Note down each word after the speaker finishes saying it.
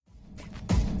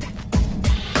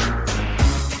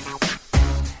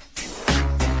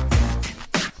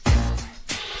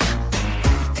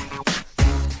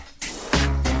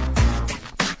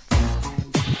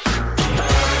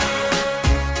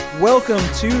Welcome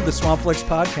to the Swampflix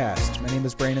podcast. My name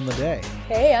is Brandon Leday.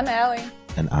 Hey, I'm Allie.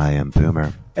 And I am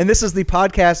Boomer. And this is the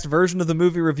podcast version of the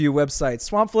movie review website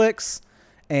Swampflix.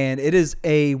 And it is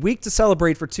a week to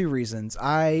celebrate for two reasons.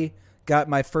 I got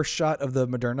my first shot of the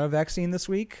Moderna vaccine this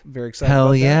week. Very excited about that.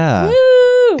 Hell yeah.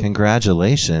 Woo!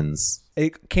 Congratulations.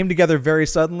 It came together very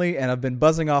suddenly, and I've been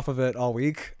buzzing off of it all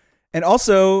week. And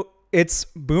also, it's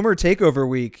Boomer Takeover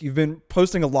week. You've been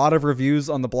posting a lot of reviews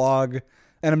on the blog,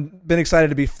 and I've been excited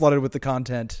to be flooded with the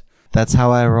content. That's how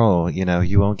I roll. You know,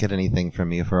 you won't get anything from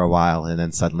me for a while, and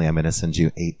then suddenly I'm going to send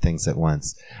you 8 things at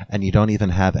once. And you don't even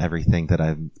have everything that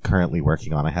I'm currently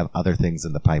working on. I have other things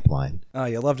in the pipeline. Oh,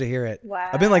 you love to hear it.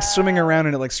 Wow. I've been like swimming around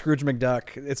in it like Scrooge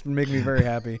McDuck. It's been making me very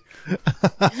happy.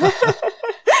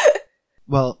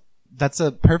 Well, that's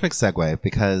a perfect segue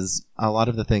because a lot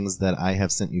of the things that I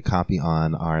have sent you copy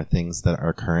on are things that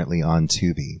are currently on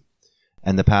Tubi.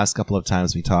 And the past couple of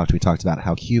times we talked about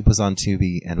how Cube was on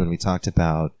Tubi, and when we talked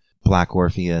about Black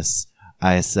Orpheus,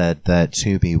 I said that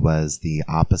Tubi was the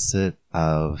opposite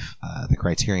of the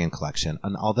Criterion Collection.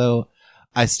 And although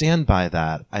I stand by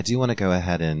that, I do want to go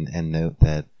ahead and note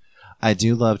that I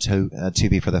do love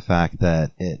Tubi for the fact that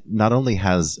it not only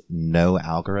has no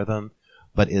algorithm,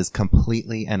 but is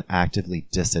completely and actively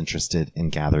disinterested in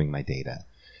gathering my data.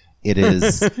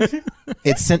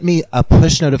 It sent me a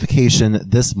push notification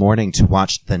this morning to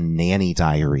watch The Nanny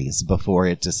Diaries before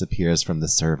it disappears from the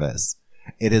service.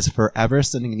 It is forever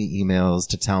sending me emails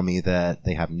to tell me that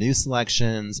they have new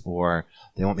selections or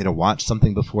they want me to watch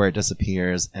something before it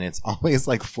disappears. And it's always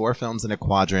like 4 films in a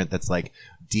quadrant that's like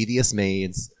Devious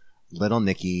Maids, Little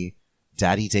Nicky,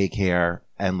 Daddy Daycare,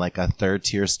 and like a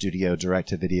 3rd-tier studio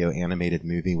direct-to-video animated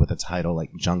movie with a title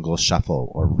like Jungle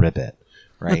Shuffle or Ribbit,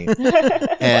 right?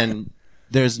 And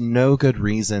there's no good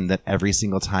reason that every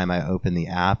single time I open the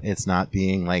app, it's not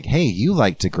being like, hey, you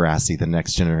like Degrassi, The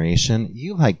Next Generation.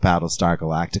 You like Battlestar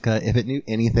Galactica. If it knew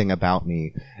anything about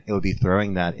me, it would be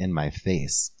throwing that in my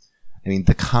face. I mean,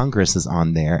 The Congress is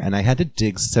on there, and I had to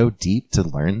dig so deep to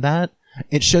learn that.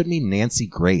 It showed me Nancy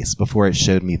Grace before it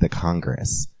showed me The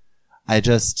Congress.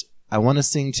 I want to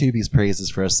sing Tubi's praises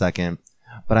for a second,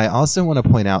 but I also want to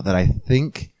point out that I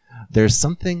think there's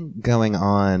something going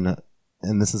on,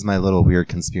 and this is my little weird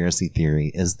conspiracy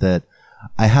theory, is that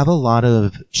I have a lot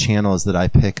of channels that I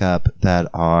pick up that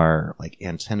are like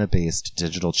antenna-based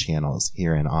digital channels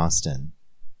here in Austin,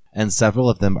 and several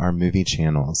of them are movie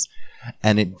channels.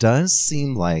 And it does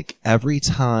seem like every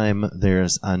time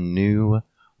there's a new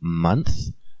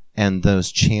month and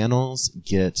those channels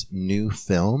get new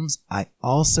films, I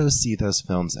also see those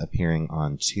films appearing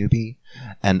on Tubi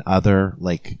and other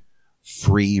like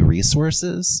free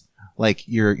resources, like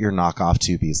your knockoff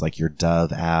Tubis, like your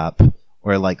Dove app,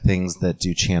 or like things that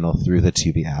do channel through the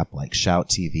Tubi app, like Shout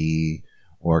TV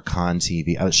or Con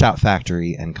TV, Shout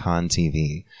Factory and Con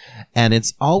TV. And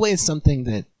it's always something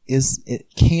that it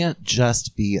can't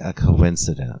just be a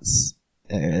coincidence,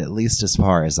 at least as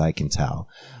far as I can tell.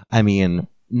 I mean,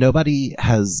 nobody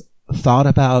has thought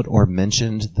about or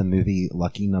mentioned the movie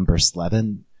Lucky Number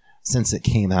 11 since it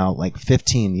came out like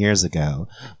 15 years ago,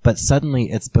 but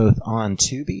suddenly it's both on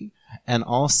Tubi and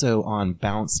also on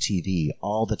Bounce TV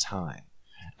all the time.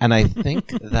 And I think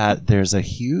that there's a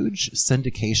huge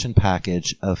syndication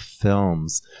package of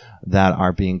films that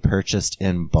are being purchased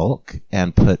in bulk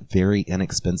and put very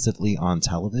inexpensively on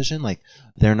television. Like,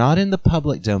 they're not in the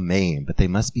public domain, but they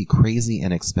must be crazy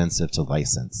inexpensive to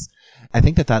license. I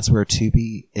think that that's where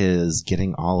Tubi is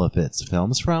getting all of its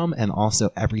films from, and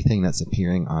also everything that's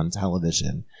appearing on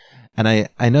television. And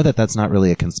I know that that's not really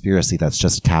a conspiracy, that's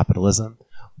just capitalism,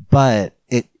 but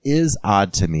it is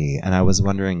odd to me, and I was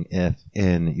wondering if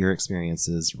in your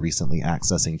experiences recently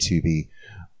accessing Tubi,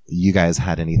 you guys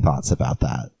had any thoughts about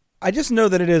that. I just know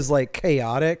that it is like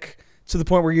chaotic to the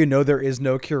point where you know there is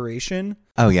no curation.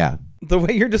 Oh, yeah. The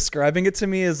way you're describing it to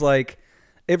me is like,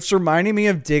 it's reminding me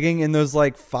of digging in those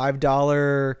like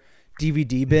 $5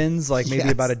 DVD bins, like maybe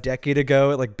Yes. about a decade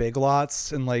ago at like Big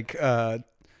Lots and like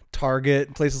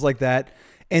Target, places like that.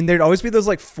 And there'd always be those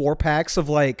like 4-packs of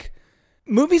like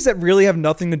movies that really have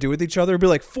nothing to do with each other. It'd be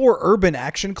like 4 urban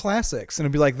action classics, and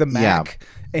it'd be like The Mac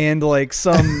and like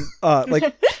some like,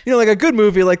 you know, like a good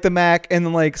movie like The Mac, and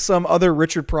then like some other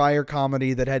Richard Pryor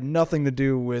comedy that had nothing to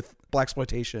do with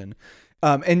blaxploitation.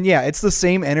 And yeah, it's the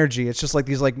same energy. It's just like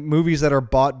these like movies that are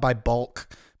bought by bulk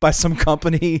by some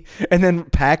company and then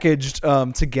packaged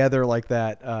together like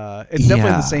that. It's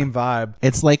definitely the same vibe.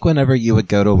 It's like whenever you would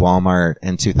go to Walmart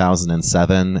in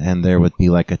 2007 and there would be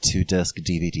like a 2-disc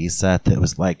DVD set that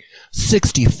was like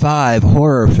 65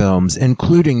 horror films,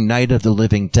 including Night of the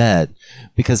Living Dead,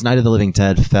 because Night of the Living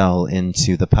Dead fell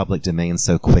into the public domain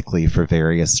so quickly for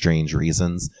various strange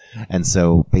reasons. And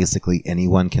so basically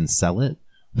anyone can sell it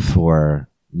for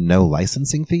no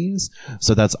licensing fees.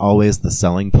 So that's always the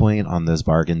selling point on those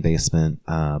bargain bin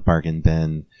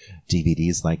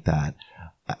DVDs like that.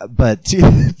 But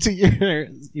to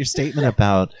your statement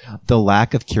about the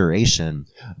lack of curation,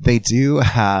 they do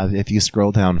have, if you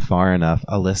scroll down far enough,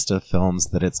 a list of films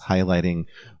that it's highlighting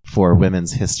for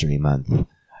Women's History Month.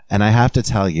 And I have to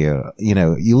tell you,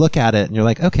 you look at it and you're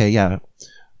like, okay, yeah,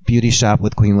 Beauty Shop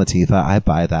with Queen Latifah, I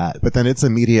buy that. But then it's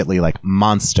immediately like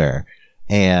Monster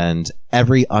and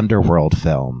every Underworld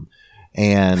film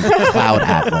and Cloud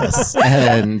Atlas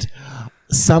and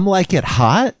Some Like It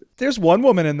Hot. There's one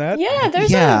woman in that. Yeah,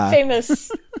 there's a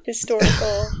famous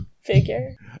historical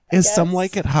figure. Is Some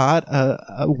Like It Hot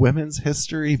a Women's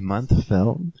History Month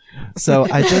film? So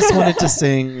I just wanted to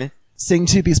sing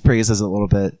Tubi's praises a little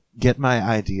bit, get my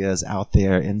ideas out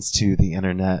there into the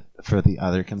internet for the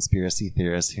other conspiracy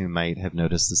theorists who might have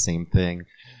noticed the same thing.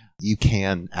 You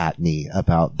can at me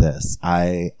about this.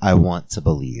 I want to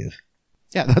believe.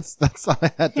 Yeah, that's all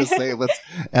I had to say. Let's,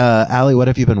 Allie, what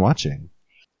have you been watching?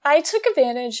 I took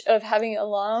advantage of having a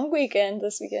long weekend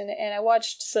this weekend, and I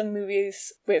watched some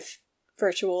movies with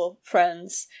virtual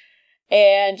friends.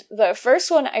 And the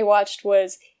first one I watched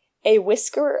was A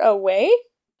Whisker Away.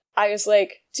 I was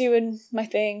like doing my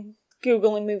thing,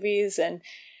 Googling movies and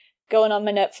going on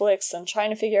my Netflix and trying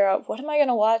to figure out what am I going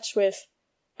to watch with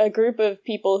a group of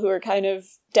people who are kind of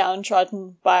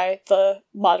downtrodden by the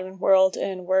modern world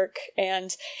and work,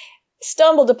 and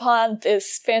stumbled upon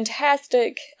this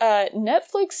fantastic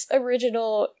Netflix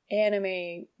original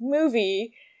anime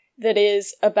movie that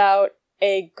is about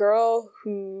a girl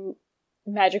who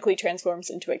magically transforms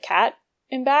into a cat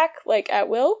and back, like at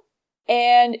will.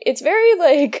 And it's very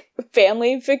like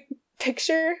family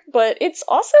picture, but it's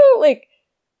also like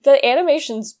the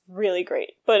animation's really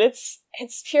great, but it's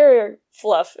pure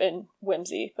fluff and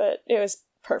whimsy, but it was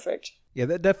perfect. Yeah,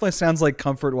 that definitely sounds like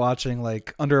comfort watching,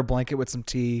 like under a blanket with some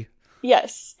tea.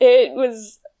 Yes, it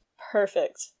was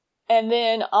perfect. And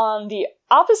then on the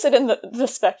opposite end of the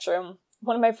spectrum,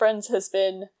 one of my friends has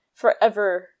been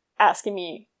forever asking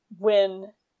me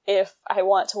if I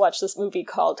want to watch this movie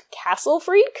called Castle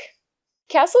Freak.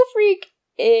 Castle Freak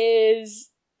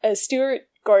is a Stuart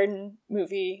Gordon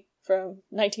movie from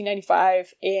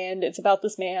 1995, and it's about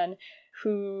this man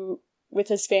who, with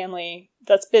his family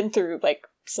that's been through like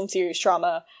some serious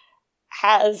trauma,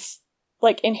 has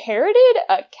like inherited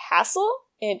a castle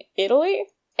in Italy,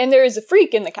 and there is a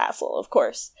freak in the castle, of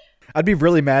course. I'd be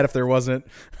really mad if there wasn't.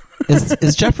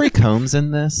 Is Jeffrey Combs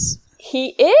in this? He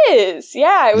is.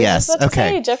 Yeah, I was just about to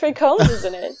say Jeffrey Combs is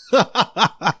in it.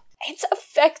 It's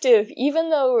effective,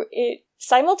 even though it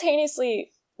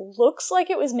simultaneously looks like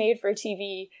it was made for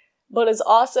TV, but is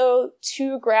also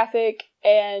too graphic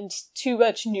and too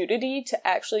much nudity to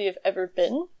actually have ever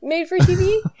been made for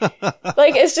TV.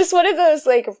 Like, it's just one of those,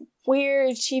 like,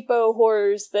 weird, cheapo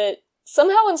horrors that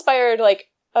somehow inspired, like,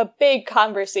 a big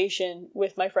conversation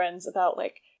with my friends about,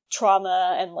 like,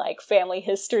 trauma and, like, family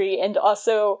history, and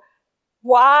also,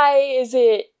 why is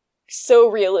it so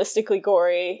realistically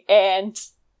gory and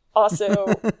also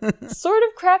sort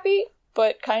of crappy,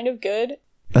 but kind of good?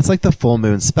 That's like the Full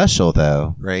Moon special,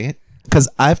 though, right? Because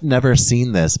I've never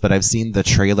seen this, but I've seen the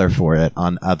trailer for it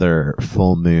on other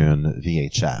Full Moon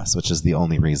VHS, which is the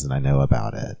only reason I know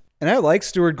about it. And I like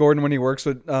Stuart Gordon when he works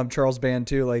with Charles Band,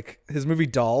 too. Like, his movie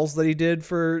Dolls that he did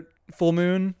for Full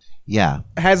Moon. Yeah.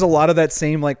 Has a lot of that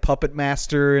same, like, Puppet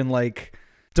Master and, like,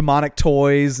 demonic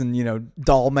toys and,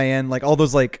 Doll Man. Like, all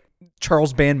those, like,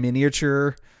 Charles Band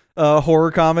miniature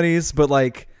horror comedies. But,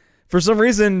 like, for some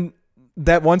reason,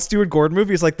 that one Stuart Gordon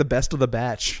movie is like the best of the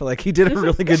batch. Like, he did a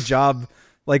really good job,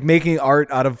 like, making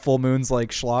art out of Full Moon's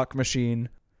like schlock machine.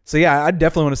 So yeah, I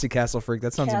definitely want to see Castle Freak.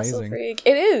 That sounds amazing. Freak.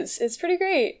 It is. It's pretty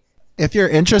great. If you're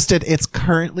interested, it's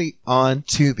currently on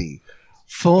Tubi.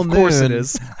 Full Moon, of course it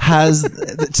is.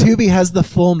 Tubi has the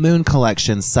Full Moon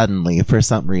collection suddenly for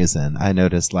some reason. I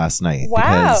noticed last night.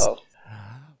 Wow.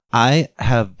 I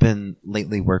have been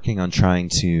lately working on trying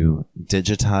to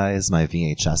digitize my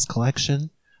VHS collection.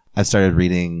 I've started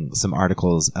reading some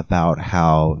articles about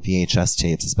how VHS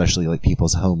tapes, especially like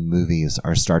people's home movies,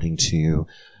 are starting to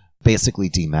basically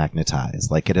demagnetize.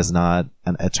 Like, it is not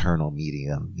an eternal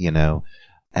medium,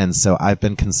 And so I've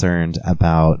been concerned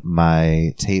about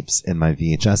my tapes in my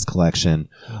VHS collection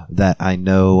that I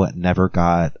know never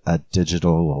got a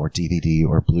digital or DVD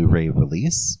or Blu-ray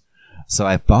release. So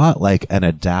I bought like an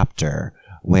adapter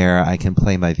where I can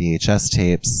play my VHS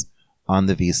tapes on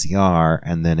the VCR,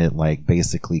 and then it like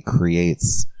basically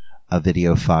creates a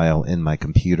video file in my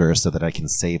computer so that I can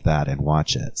save that and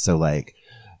watch it. So like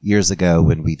years ago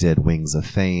when we did Wings of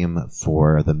Fame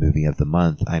for the movie of the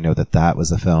month, I know that that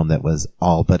was a film that was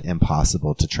all but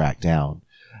impossible to track down.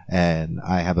 And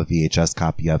I have a VHS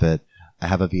copy of it. I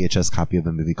have a VHS copy of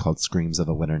a movie called Screams of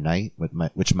a Winter Night,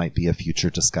 which might be a future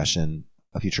discussion,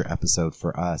 a future episode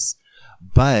for us.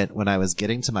 But when I was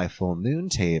getting to my Full Moon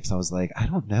tapes, I was like, I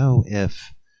don't know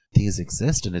if these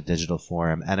exist in a digital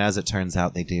form. And as it turns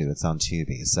out, they do. It's on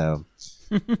Tubi. So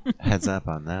heads up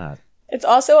on that. It's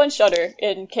also on Shudder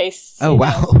in case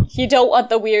you don't want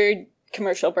the weird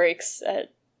commercial breaks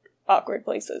at awkward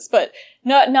places. But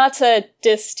not to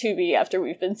diss Tubi after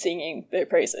we've been singing their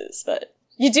praises, but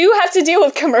you do have to deal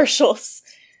with commercials.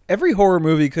 Every horror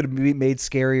movie could be made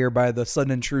scarier by the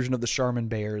sudden intrusion of the Charmin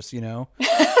Bears, you know?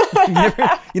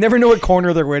 you never know what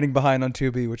corner they're waiting behind on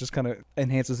Tubi, which just kind of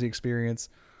enhances the experience.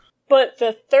 But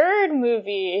the third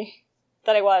movie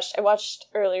that I watched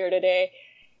earlier today,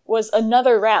 was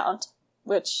Another Round,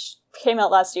 which came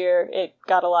out last year. It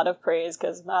got a lot of praise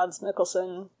because Mads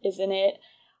Mikkelsen is in it.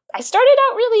 I started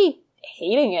out really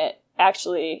hating it,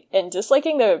 actually, and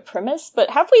disliking the premise, but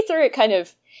halfway through it kind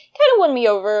of won me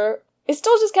over. It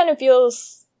still just kind of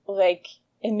feels like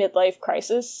a midlife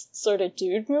crisis sort of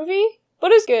dude movie,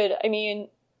 but it's good. I mean,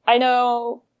 I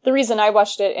know the reason I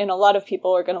watched it, and a lot of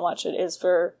people are going to watch it, is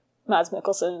for Mads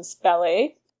Mikkelsen's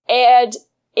ballet, and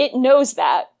it knows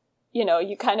that. You know,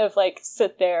 you kind of like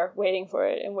sit there waiting for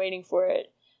it and waiting for it.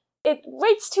 It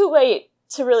waits too late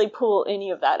to really pull any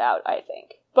of that out, I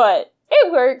think. But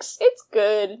it works. It's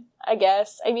good, I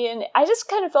guess. I mean, I just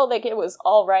kind of felt like it was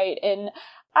all right, and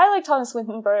I like Thomas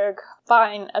Winterberg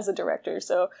fine as a director,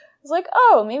 so I was like,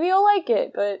 oh, maybe I'll like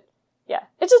it. But yeah,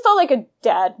 it just felt like a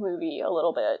dad movie a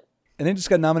little bit. And it just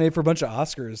got nominated for a bunch of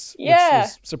Oscars, which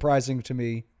was surprising to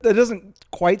me. That doesn't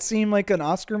quite seem like an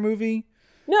Oscar movie.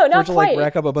 No, not to quite. Like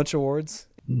rack up a bunch of awards.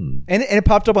 And it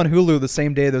popped up on Hulu the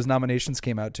same day those nominations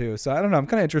came out too. So I don't know. I'm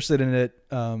kind of interested in it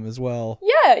as well.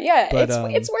 Yeah. But,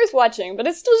 it's worth watching, but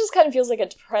it still just kind of feels like a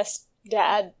depressed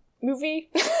dad movie.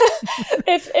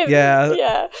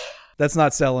 Yeah. That's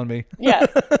not selling me. Yeah.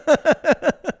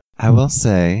 I will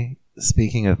say,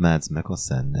 speaking of Mads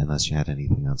Mikkelsen, unless you had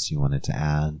anything else you wanted to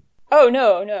add. Oh,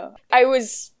 no. I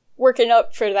was working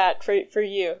up for that for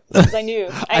you, because I knew.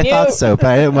 I thought so, but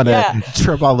I didn't want to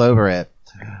trip all over it.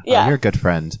 Yeah. You're a good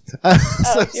friend.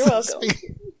 You're welcome.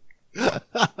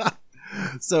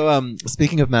 So,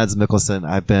 speaking of Mads Mikkelsen,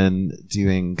 I've been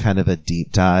doing kind of a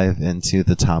deep dive into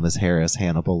the Thomas Harris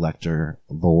Hannibal Lecter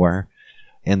lore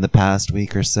in the past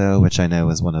week or so, which I know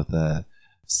is one of the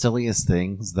silliest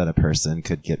things that a person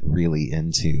could get really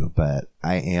into, but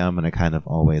I am, and I kind of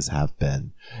always have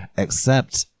been.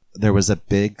 Except there was a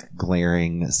big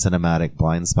glaring cinematic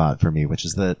blind spot for me, which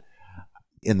is that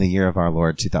in the year of our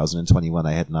Lord 2021,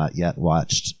 I had not yet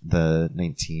watched the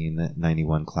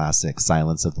 1991 classic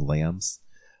Silence of the Lambs.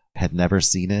 Had never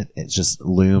seen it. It just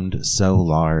loomed so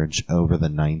large over the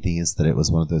 90s that it was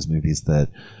one of those movies that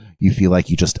you feel like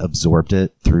you just absorbed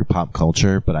it through pop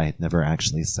culture, but I had never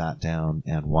actually sat down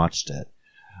and watched it.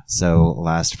 So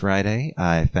last Friday,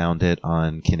 I found it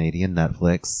on Canadian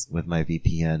Netflix with my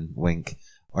VPN, wink,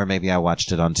 or maybe I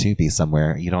watched it on Tubi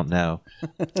somewhere. You don't know.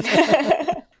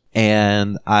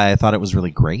 And I thought it was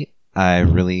really great. I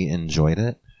really enjoyed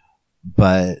it.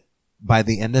 But by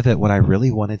the end of it, what I really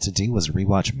wanted to do was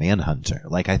rewatch Manhunter.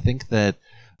 Like, I think that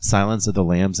Silence of the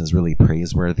Lambs is really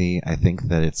praiseworthy. I think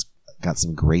that it's got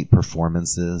some great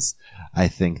performances. I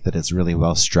think that it's really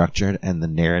well structured and the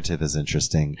narrative is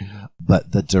interesting.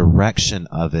 But the direction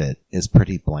of it is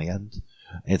pretty bland.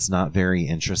 It's not very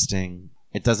interesting.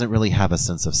 It doesn't really have a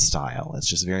sense of style. It's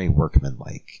just very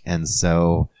workmanlike. And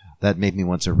so that made me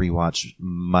want to rewatch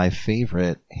my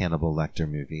favorite Hannibal Lecter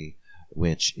movie,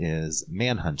 which is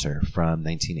Manhunter from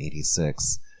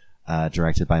 1986,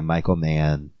 directed by Michael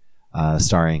Mann,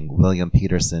 starring William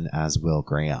Peterson as Will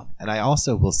Graham. And I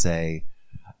also will say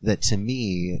that to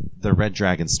me, the Red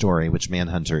Dragon story, which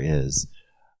Manhunter is,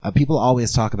 people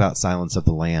always talk about Silence of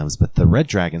the Lambs, but the Red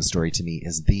Dragon story to me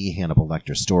is the Hannibal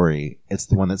Lecter story. It's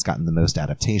the one that's gotten the most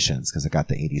adaptations, because it got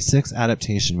the 86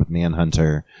 adaptation with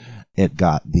Manhunter. It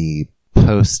got the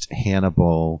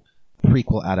post-Hannibal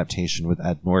prequel adaptation with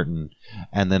Ed Norton,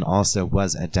 and then also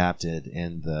was adapted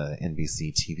in the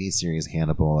NBC TV series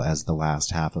Hannibal as the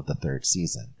last half of the third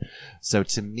season. So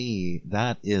to me,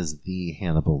 that is the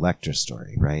Hannibal Lecter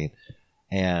story, right?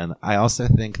 And I also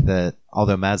think that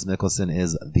although Mads Mikkelsen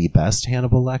is the best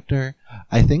Hannibal Lecter,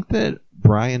 I think that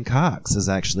Brian Cox is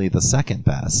actually the second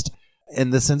best,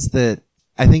 in the sense that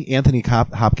I think Anthony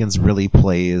Hopkins really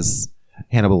plays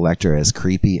Hannibal Lecter as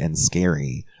creepy and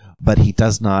scary, but he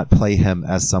does not play him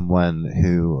as someone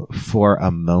who, for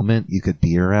a moment, you could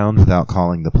be around without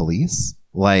calling the police.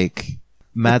 Like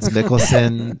Mads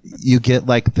Mikkelsen, you get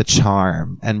like the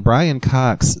charm, and Brian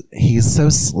Cox, he's so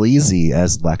sleazy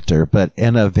as Lecter, but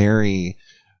in a very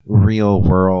real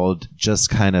world, just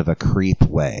kind of a creep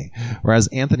way. Whereas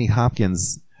Anthony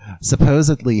Hopkins,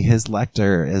 supposedly his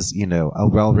Lecter is, you know, a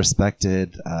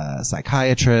well-respected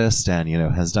psychiatrist and, you know,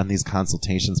 has done these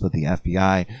consultations with the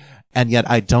FBI. And yet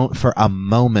I don't for a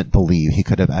moment believe he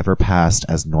could have ever passed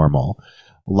as normal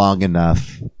long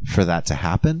enough for that to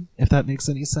happen, if that makes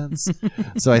any sense.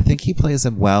 So I think he plays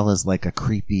him well as like a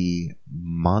creepy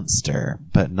monster,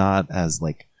 but not as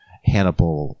like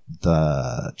Hannibal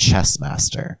the chess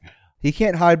master. He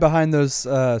can't hide behind those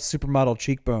supermodel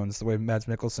cheekbones the way Mads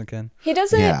Mikkelsen can. He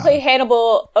doesn't play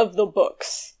Hannibal of the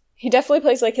books. He definitely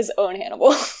plays like his own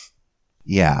Hannibal.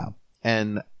 Yeah.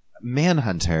 And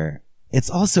Manhunter,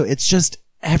 it's just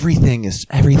everything is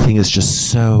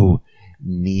just so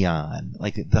neon.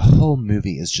 Like the whole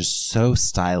movie is just so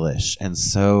stylish and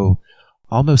so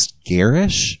almost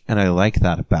garish, and I like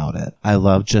that about it. I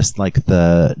love just like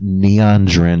the neon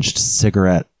drenched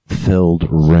cigarette filled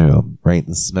room, right?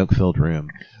 The smoke filled room.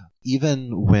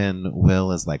 Even when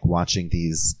Will is like watching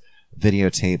these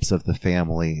videotapes of the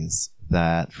families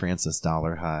that Francis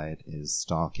Dollarhide is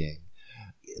stalking,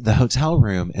 the hotel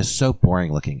room is so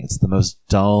boring looking. It's the most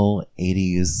dull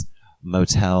 80s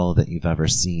motel that you've ever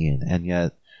seen, and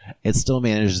yet it still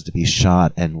manages to be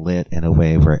shot and lit in a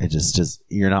way where it just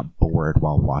you're not bored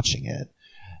while watching it.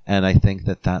 And I think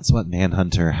that that's what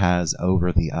Manhunter has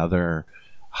over the other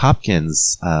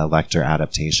Hopkins Lecter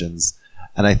adaptations.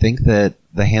 And I think that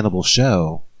the Hannibal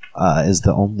show is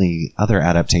the only other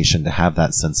adaptation to have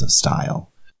that sense of style.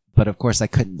 But of course I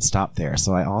couldn't stop there.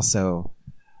 So I also,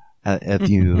 if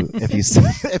you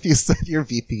set your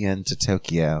VPN to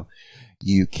Tokyo,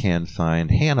 you can find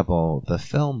Hannibal, the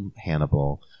film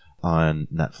Hannibal, on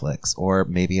Netflix, or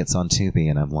maybe it's on Tubi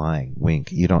and I'm lying.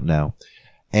 Wink, you don't know.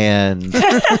 And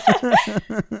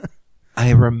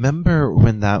I remember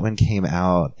when that one came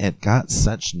out, it got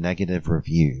such negative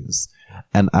reviews.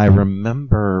 And I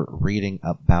remember reading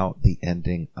about the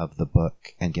ending of the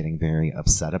book and getting very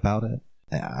upset about it.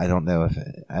 I don't know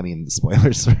if,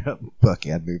 spoilers for a book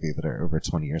and movie that are over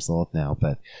 20 years old now,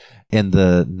 but in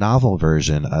the novel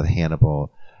version of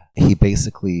Hannibal, he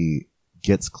basically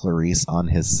gets Clarice on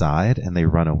his side and they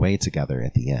run away together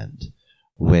at the end,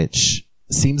 which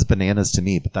seems bananas to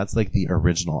me, but that's like the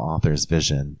original author's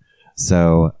vision.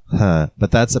 So, but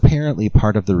that's apparently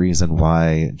part of the reason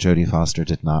why Jodie Foster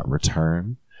did not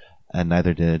return, and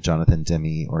neither did Jonathan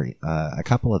Demme or a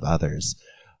couple of others.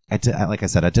 Like I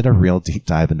said, I did a real deep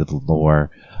dive into the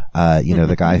lore.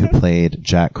 The guy who played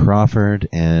Jack Crawford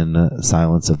in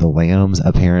Silence of the Lambs,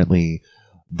 apparently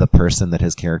the person that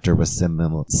his character was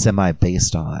semi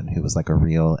based on, who was like a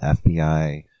real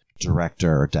FBI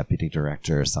director or deputy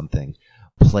director or something,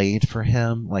 played for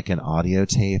him like an audio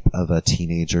tape of a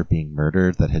teenager being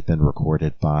murdered that had been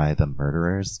recorded by the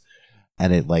murderers.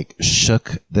 And it like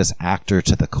shook this actor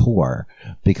to the core,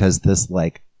 because this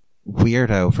like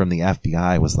weirdo from the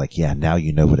FBI was like, yeah, now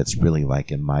you know what it's really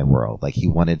like in my world. Like he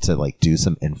wanted to like do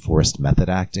some enforced method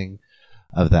acting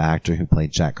of the actor who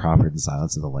played Jack Crawford in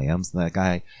Silence of the Lambs. And that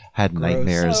guy had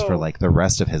nightmares for like the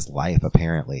rest of his life,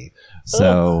 apparently.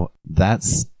 So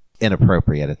that's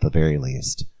inappropriate at the very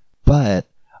least. But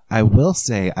I will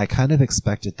say I kind of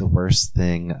expected the worst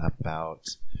thing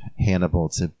about Hannibal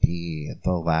to be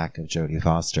the lack of Jodie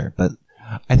Foster. But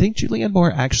I think Julianne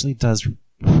Moore actually does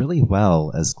really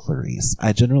well as Clarice.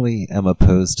 I generally am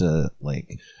opposed to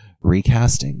like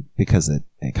recasting because it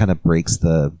kind of breaks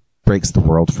the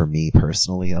world for me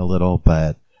personally a little,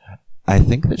 but I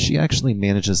think that she actually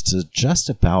manages to just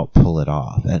about pull it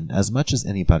off, and as much as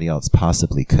anybody else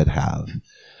possibly could have.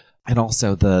 And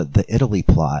also the Italy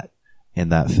plot in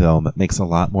that film makes a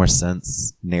lot more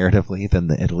sense narratively than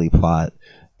the Italy plot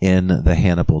in the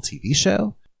Hannibal TV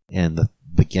show. And the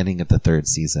beginning of the third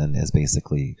season is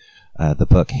basically the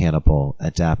book Hannibal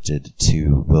adapted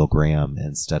to Will Graham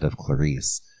instead of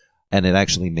Clarice. And it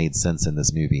actually made sense in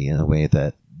this movie in a way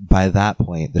that by that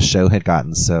point the show had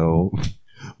gotten so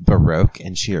Baroque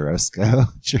and Chiaroscuro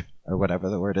or whatever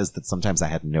the word is, that sometimes I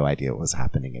had no idea what was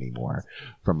happening anymore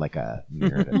from like a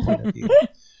narrative point of view.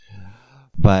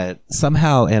 But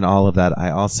somehow in all of that,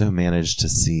 I also managed to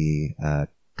see a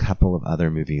couple of other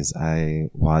movies. I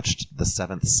watched The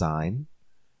Seventh Sign,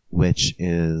 which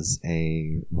is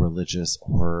a religious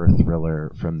horror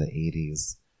thriller from the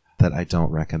 80s that I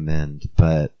don't recommend,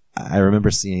 but I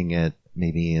remember seeing it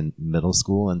maybe in middle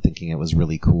school and thinking it was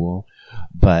really cool.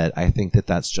 But I think that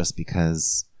that's just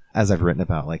because, as I've written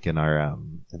about, like in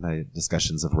my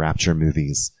discussions of Rapture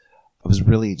movies, I was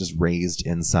really just raised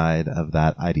inside of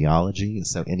that ideology.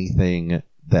 So anything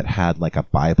that had like a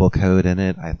Bible code in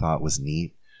it, I thought was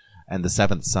neat. And The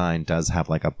Seventh Sign does have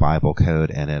like a Bible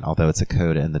code in it, although it's a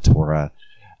code in the Torah.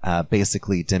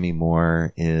 Basically, Demi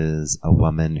Moore is a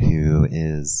woman who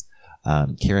is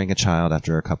carrying a child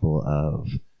after a couple of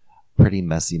pretty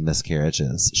messy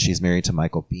miscarriages. She's married to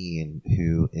Michael Biehn,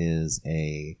 who is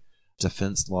a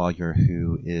defense lawyer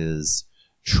who is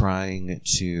trying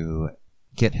to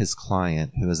get his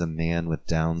client, who is a man with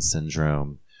Down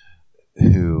syndrome,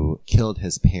 who killed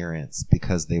his parents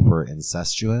because they were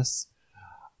incestuous.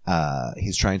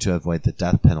 He's trying to avoid the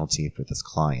death penalty for this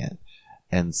client.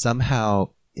 And somehow,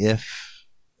 if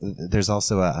there's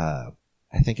also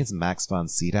I think it's Max von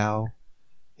Sydow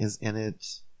is in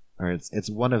it, or it's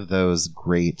one of those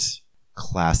great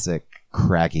classic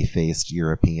craggy-faced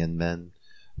European men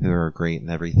who are great and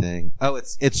everything. Oh,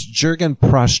 it's Jürgen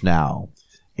Prochnow.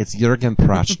 It's Jürgen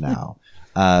Prochnow,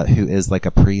 who is like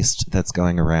a priest that's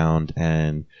going around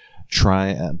and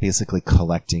basically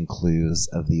collecting clues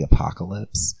of the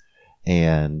apocalypse.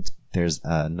 And there's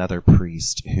another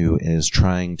priest who is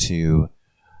trying to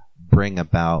bring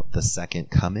about the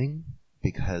second coming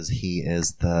because he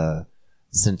is the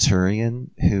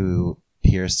centurion who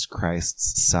pierced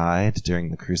Christ's side during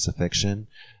the crucifixion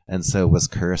and so was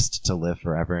cursed to live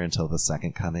forever until the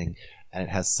second coming. And it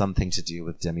has something to do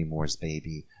with Demi Moore's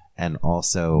baby and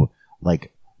also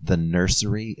like the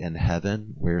nursery in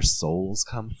heaven where souls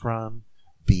come from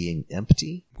being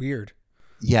empty. Weird.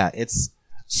 Yeah, it's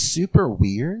super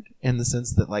weird in the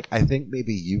sense that like I think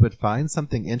maybe you would find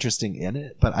something interesting in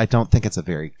it, but I don't think it's a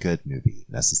very good movie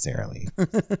necessarily.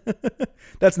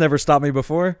 That's never stopped me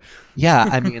before. Yeah,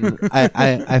 I mean,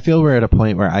 I feel we're at a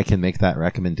point where I can make that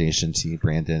recommendation to you,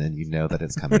 Brandon, and you know that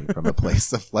it's coming from a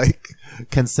place of like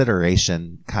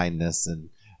consideration, kindness,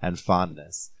 and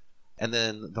fondness. And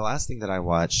then the last thing that I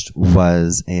watched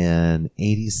was an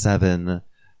 87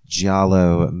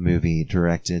 giallo movie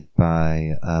directed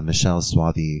by Michelle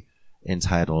Soavi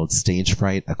entitled Stage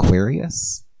Fright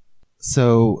Aquarius.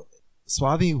 So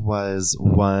Soavi was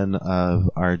one of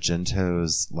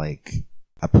Argento's like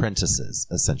apprentices,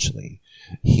 essentially.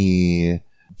 He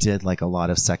did like a lot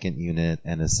of second unit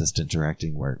and assistant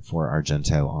directing work for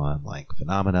Argento on like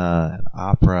Phenomena and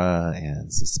Opera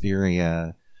and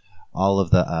Suspiria, all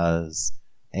of the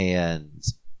and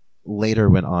later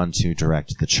went on to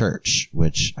direct The Church,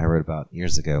 which I wrote about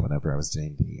years ago whenever I was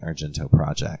doing the Argento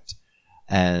project.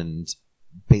 And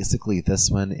basically this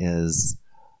one is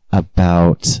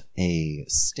about a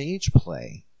stage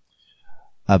play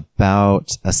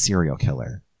about a serial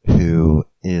killer who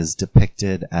is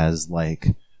depicted as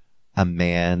like a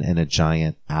man in a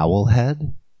giant owl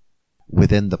head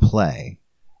within the play.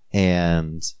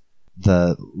 And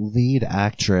the lead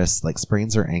actress like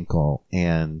sprains her ankle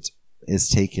and is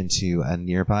taken to a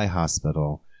nearby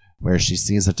hospital where she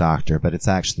sees a doctor, but it's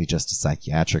actually just a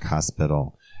psychiatric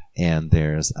hospital. And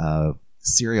there's a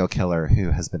serial killer who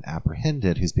has been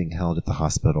apprehended, who's being held at the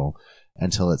hospital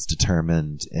until it's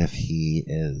determined if he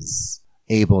is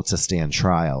able to stand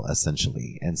trial,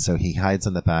 essentially. And so he hides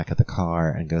in the back of the car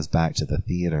and goes back to the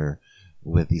theater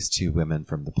with these two women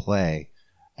from the play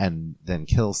and then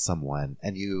kills someone.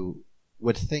 And you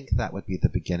would think that would be the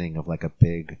beginning of like a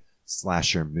big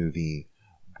slasher movie,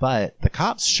 but the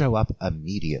cops show up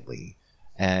immediately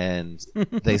and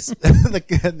they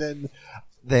and then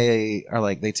they are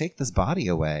like, they take this body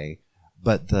away,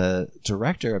 but the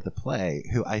director of the play,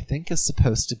 who I think is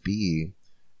supposed to be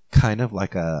kind of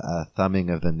like a thumbing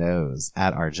of the nose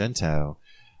at Argento,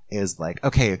 is like,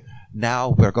 okay, now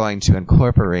we're going to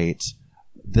incorporate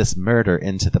this murder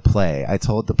into the play. I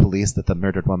told the police that the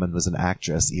murdered woman was an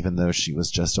actress, even though she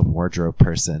was just a wardrobe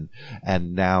person.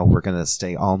 And now we're going to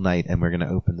stay all night and we're going to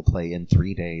open the play in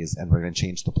 3 days and we're going to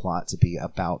change the plot to be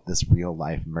about this real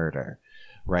life murder.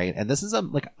 Right. And this is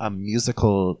a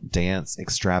musical dance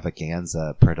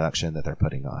extravaganza production that they're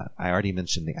putting on. I already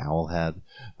mentioned the owl head,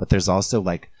 but there's also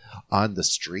like on the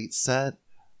street set,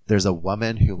 there's a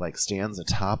woman who like stands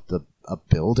atop a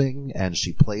building and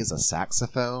she plays a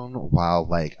saxophone while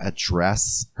like her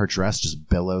dress just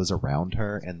billows around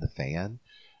her in the fan.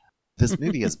 This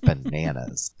movie is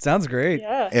bananas. Sounds great.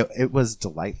 Yeah. It was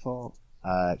delightful.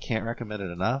 Can't recommend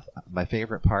it enough. My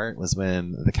favorite part was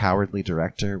when the cowardly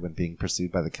director, when being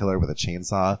pursued by the killer with a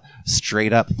chainsaw,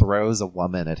 straight up throws a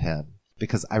woman at him.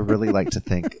 Because I really like to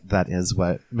think that is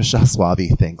what Michelle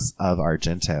Swaby thinks of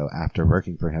Argento after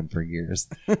working for him for years.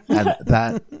 And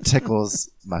that tickles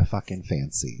my fucking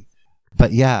fancy.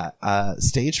 But yeah,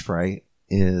 stage fright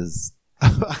is...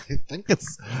 I think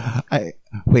it's...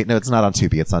 Wait, no, it's not on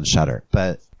Tubi. It's on Shudder.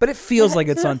 But it feels like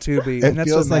it's on Tubi. It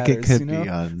feels like it could be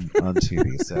on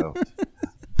Tubi. So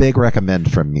big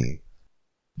recommend from me.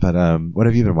 But what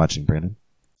have you been watching, Brandon?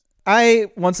 I,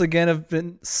 once again, have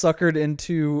been suckered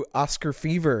into Oscar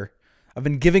fever. I've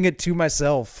been giving it to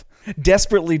myself,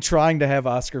 desperately trying to have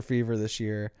Oscar fever this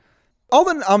year. All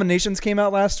the nominations came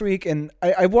out last week, and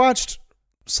I watched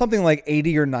something like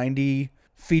 80 or 90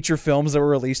 feature films that were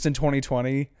released in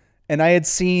 2020. And I had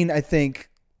seen, I think,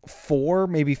 4,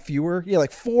 maybe fewer. Yeah,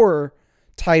 like 4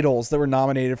 titles that were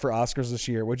nominated for Oscars this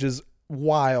year, which is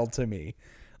wild to me.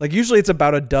 Like, usually it's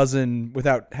about a dozen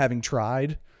without having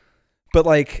tried. But,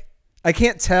 like, I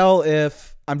can't tell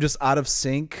if I'm just out of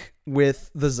sync with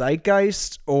the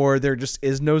zeitgeist or there just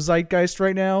is no zeitgeist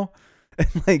right now. And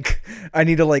like, I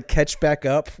need to like catch back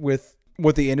up with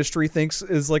what the industry thinks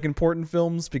is like important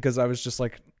films because I was just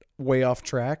like way off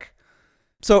track.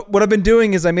 So what I've been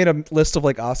doing is I made a list of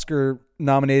like Oscar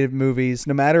nominated movies,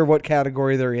 no matter what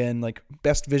category they're in, like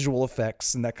best visual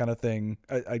effects and that kind of thing.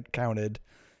 I counted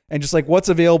and just like what's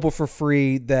available for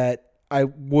free that I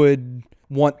would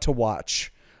want to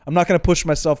watch. I'm not going to push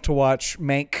myself to watch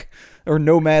Mank or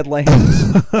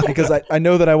Nomadland because I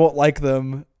know that I won't like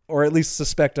them, or at least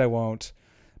suspect I won't.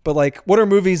 But like, what are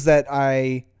movies that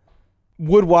I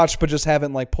would watch but just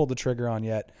haven't like pulled the trigger on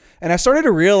yet? And I started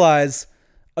to realize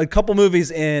a couple movies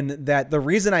in that the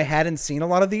reason I hadn't seen a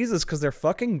lot of these is because they're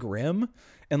fucking grim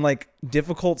and like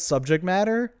difficult subject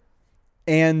matter.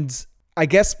 And I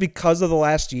guess because of the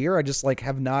last year, I just like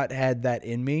have not had that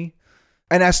in me.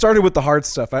 And I started with the hard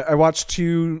stuff. I watched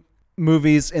 2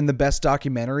 movies in the best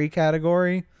documentary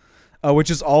category, which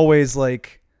is always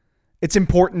like, it's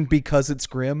important because it's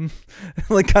grim,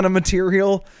 like kind of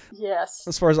material. Yes.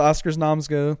 As far as Oscars noms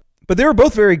go. But they were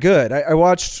both very good. I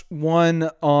watched one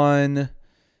on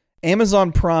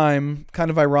Amazon Prime,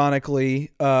 kind of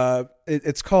ironically.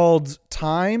 It's called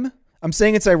Time. I'm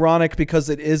saying it's ironic because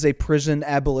it is a prison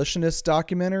abolitionist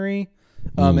documentary.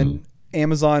 And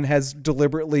Amazon has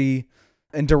deliberately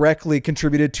and directly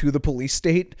contributed to the police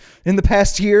state in the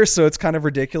past year. So it's kind of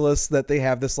ridiculous that they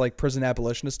have this like prison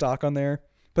abolitionist doc on there,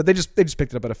 but they just picked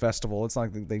it up at a festival. It's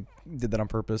not like they did that on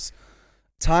purpose.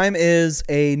 Time is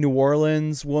a New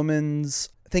Orleans woman's,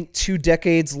 I think 2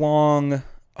 decades long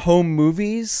home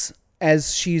movies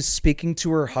as she's speaking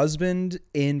to her husband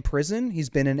in prison. He's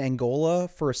been in Angola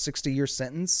for a 60-year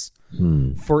sentence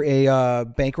for a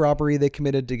bank robbery they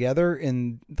committed together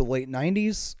in the late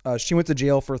 90s. She went to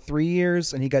jail for 3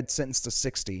 years and he got sentenced to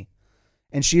 60.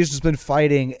 And she has just been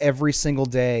fighting every single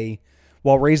day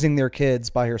while raising their kids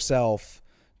by herself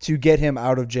to get him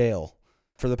out of jail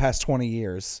for the past 20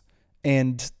 years.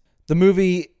 And the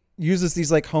movie uses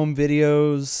these like home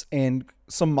videos and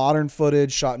some modern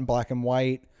footage shot in black and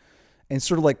white and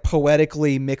sort of like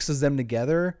poetically mixes them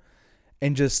together.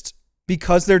 And just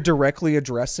because they're directly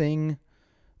addressing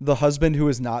the husband who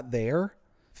is not there,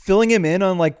 filling him in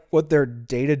on like what their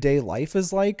day-to-day life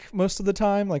is like most of the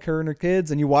time, like her and her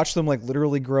kids, and you watch them like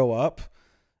literally grow up.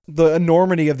 The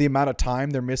enormity of the amount of time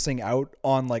they're missing out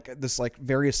on like this like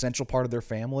very essential part of their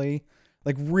family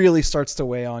like really starts to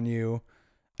weigh on you,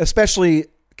 especially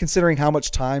considering how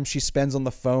much time she spends on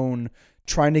the phone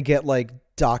trying to get like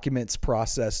documents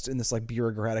processed in this like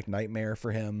bureaucratic nightmare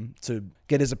for him to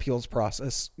get his appeals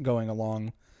process going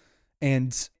along.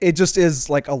 And it just is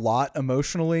like a lot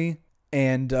emotionally.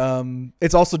 And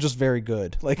it's also just very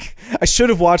good. Like I should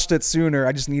have watched it sooner.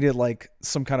 I just needed like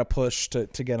some kind of push to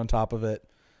get on top of it.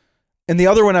 And the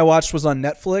other one I watched was on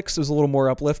Netflix. It was a little more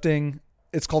uplifting.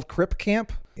 It's called Crip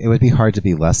Camp. It would be hard to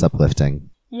be less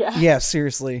uplifting. Yeah. Yeah,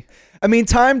 seriously. I mean,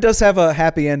 Time does have a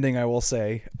happy ending, I will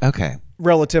say. Okay.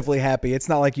 Relatively happy. It's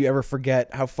not like you ever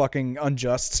forget how fucking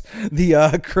unjust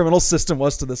the criminal system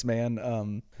was to this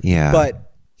man. Yeah.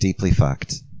 But deeply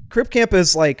fucked. Crip Camp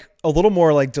is like a little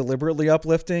more like deliberately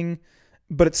uplifting,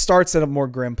 but it starts at a more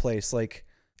grim place. Like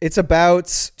it's about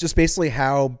just basically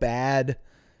how bad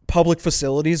public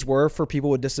facilities were for people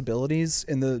with disabilities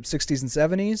in the 60s and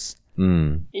 70s.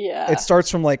 Yeah. It starts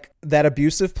from like that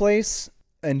abusive place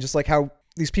and just like how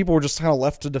these people were just kind of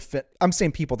left to defend. I'm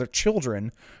saying people, their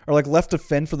children are like left to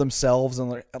fend for themselves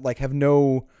and like have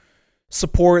no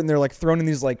support. And they're like thrown in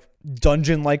these like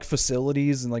dungeon like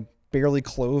facilities and like barely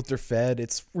clothed or fed.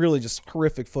 It's really just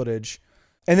horrific footage.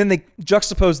 And then they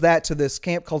juxtapose that to this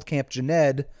camp called Camp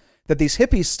Jened that these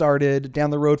hippies started down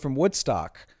the road from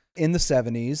Woodstock in the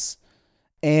 70s.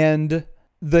 And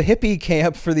the hippie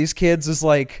camp for these kids is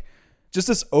like just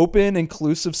this open,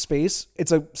 inclusive space.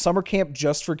 It's a summer camp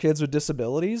just for kids with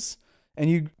disabilities. And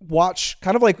you watch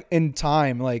kind of like in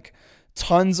time, like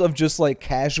tons of just like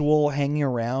casual hanging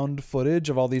around footage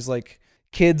of all these like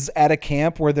kids at a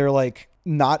camp where they're like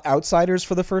not outsiders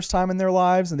for the first time in their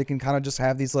lives. And they can kind of just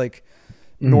have these like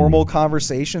normal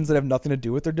conversations that have nothing to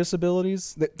do with their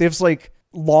disabilities. There's like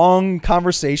long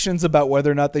conversations about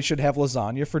whether or not they should have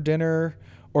lasagna for dinner,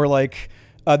 or like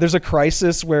there's a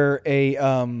crisis where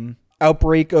a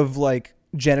outbreak of like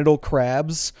genital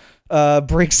crabs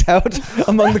breaks out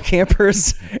among the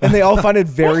campers, and they all find it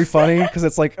very funny because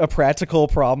it's like a practical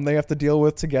problem they have to deal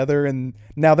with together, and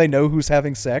now they know who's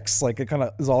having sex. Like it kind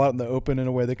of is all out in the open in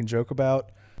a way they can joke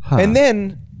about. And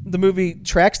then the movie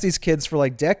tracks these kids for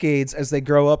like decades as they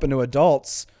grow up into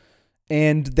adults,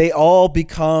 and they all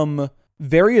become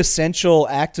very essential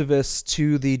activists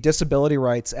to the Disability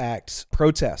Rights Act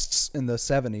protests in the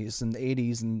 70s and the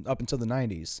 80s and up until the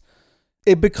 90s.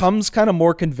 It becomes kind of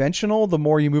more conventional the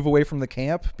more you move away from the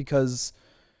camp, because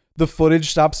the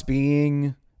footage stops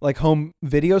being like home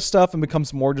video stuff and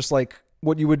becomes more just like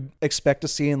what you would expect to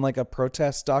see in like a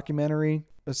protest documentary,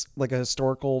 like a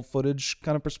historical footage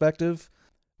kind of perspective.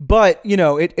 But, you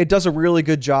know, it does a really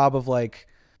good job of like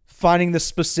finding this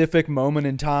specific moment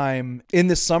in time in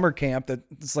this summer camp that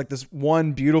it's like this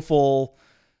one beautiful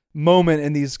moment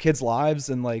in these kids' lives,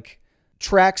 and like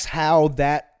tracks how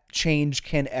that change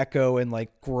can echo and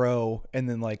like grow and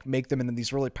then like make them into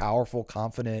these really powerful,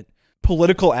 confident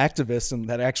political activists, and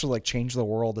that actually like change the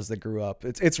world as they grew up.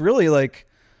 It's really like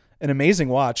an amazing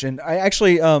watch. And I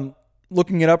actually,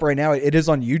 looking it up right now, it is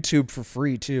on YouTube for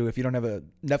free too, if you don't have a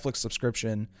Netflix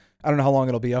subscription. I don't know how long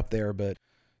it'll be up there, but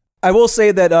I will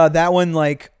say that that one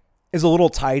like is a little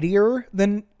tidier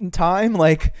than Time.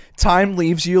 Like Time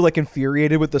leaves you like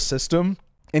infuriated with the system,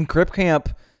 and Crip Camp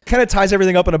kind of ties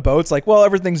everything up in a bow. It's like, well,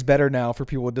 everything's better now for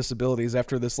people with disabilities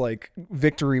after this like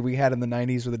victory we had in the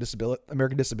 90s with the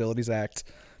American Disabilities Act.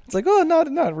 It's like, oh,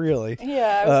 not really.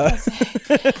 Yeah, I was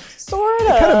gonna say, sort of.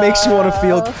 It kind of makes you want to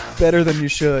feel better than you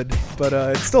should, but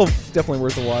it's still definitely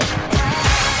worth a watch.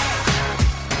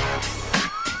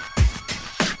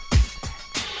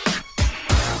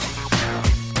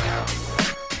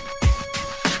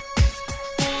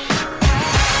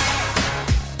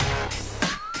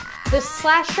 The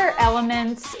slasher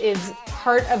elements is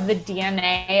part of the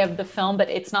DNA of the film, but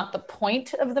it's not the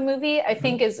point of the movie, I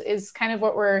think is kind of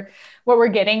what we're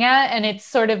getting at. And it's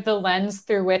sort of the lens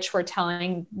through which we're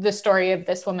telling the story of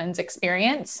this woman's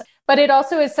experience. But it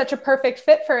also is such a perfect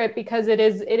fit for it because it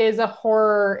is a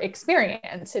horror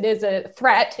experience. It is a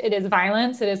threat. It is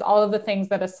violence. It is all of the things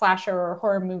that a slasher or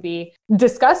horror movie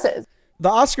discusses. The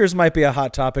Oscars might be a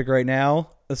hot topic right now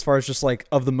as far as just like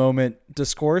of the moment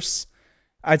discourse.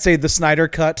 I'd say the Snyder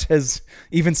Cut has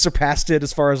even surpassed it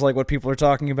as far as like what people are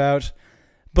talking about.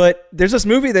 But there's this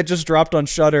movie that just dropped on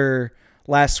Shudder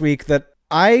last week that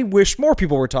I wish more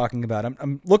people were talking about.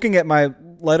 I'm looking at my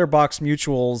Letterboxd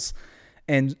mutuals,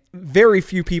 and very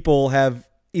few people have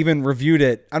even reviewed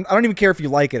it. I don't even care if you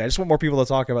like it. I just want more people to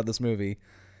talk about this movie.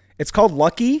 It's called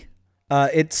Lucky.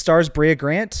 It stars Brea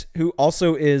Grant, who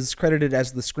also is credited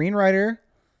as the screenwriter.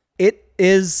 It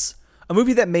is a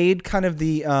movie that made kind of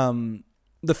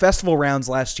the festival rounds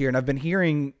last year, and I've been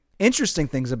hearing interesting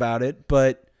things about it,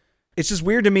 but it's just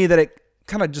weird to me that it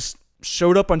kind of just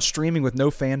showed up on streaming with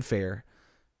no fanfare.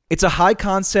 It's a high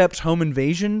concept home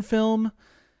invasion film.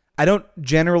 I don't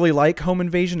generally like home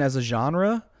invasion as a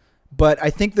genre, but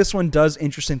I think this one does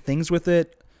interesting things with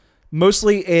it.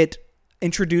 Mostly it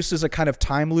introduces a kind of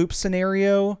time loop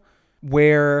scenario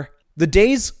where the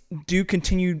days do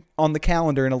continue on the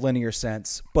calendar in a linear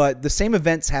sense, but the same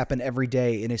events happen every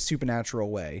day in a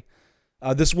supernatural way.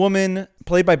 This woman,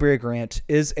 played by Brea Grant,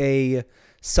 is a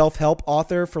self-help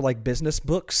author for like business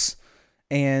books,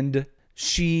 and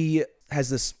she has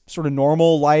this sort of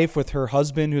normal life with her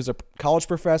husband, who's a college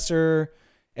professor.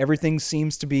 Everything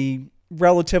seems to be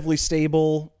relatively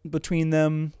stable between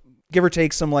them, give or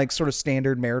take some like sort of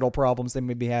standard marital problems they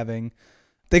may be having.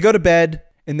 They go to bed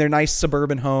in their nice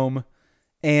suburban home,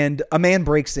 and a man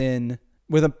breaks in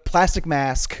with a plastic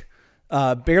mask,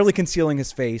 barely concealing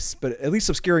his face, but at least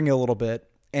obscuring it a little bit,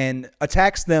 and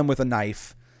attacks them with a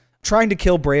knife, trying to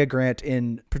kill Brea Grant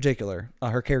in particular,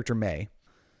 her character May.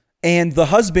 And the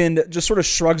husband just sort of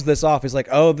shrugs this off. He's like,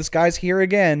 oh, this guy's here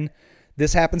again.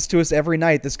 This happens to us every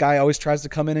night. This guy always tries to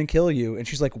come in and kill you. And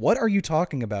she's like, what are you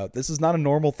talking about? This is not a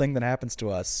normal thing that happens to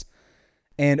us.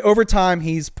 And over time,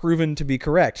 he's proven to be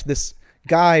correct. This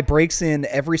guy breaks in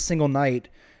every single night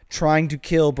trying to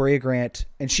kill Brea Grant,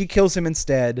 and she kills him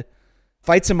instead,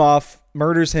 fights him off,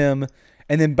 murders him,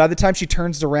 and then by the time she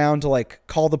turns around to like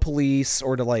call the police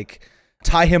or to like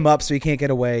tie him up so he can't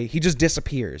get away, he just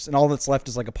disappears, and all that's left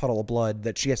is like a puddle of blood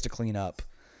that she has to clean up.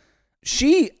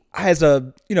 She has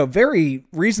a, very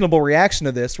reasonable reaction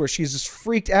to this, where she's just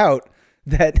freaked out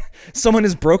that someone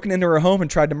has broken into her home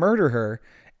and tried to murder her.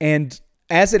 And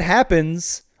as it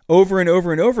happens over and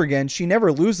over and over again, she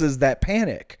never loses that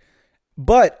panic.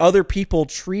 But other people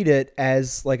treat it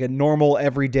as like a normal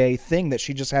everyday thing that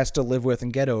she just has to live with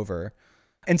and get over.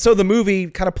 And so the movie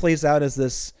kind of plays out as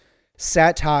this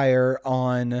satire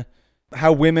on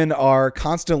how women are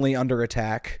constantly under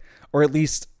attack, or at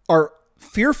least are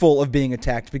fearful of being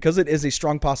attacked, because it is a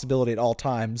strong possibility at all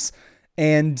times.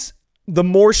 And the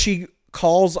more she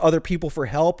calls other people for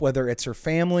help, whether it's her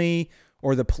family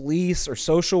or the police or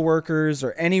social workers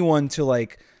or anyone to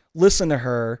like listen to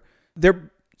her,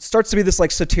 there starts to be this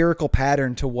like satirical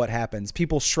pattern to what happens.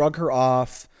 People shrug her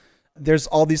off. There's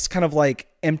all these kind of like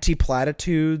empty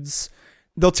platitudes.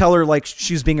 They'll tell her like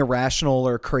she's being irrational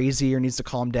or crazy or needs to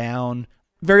calm down.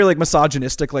 Very like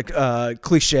misogynistic, like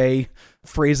cliche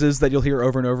phrases that you'll hear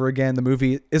over and over again. The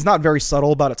movie is not very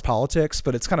subtle about its politics,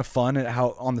 but it's kind of fun at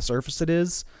how on the surface it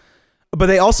is. But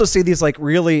they also say these like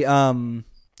really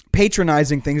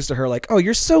patronizing things to her, like, "Oh,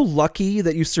 you're so lucky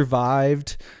that you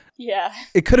survived. Yeah.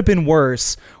 It could have been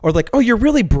worse." Or like, "Oh, you're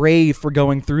really brave for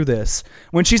going through this."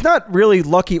 When she's not really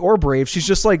lucky or brave, she's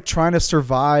just like trying to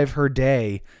survive her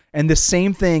day. And the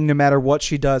same thing, no matter what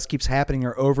she does, keeps happening to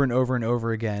her over and over and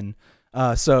over again.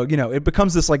 So, it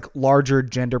becomes this like larger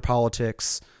gender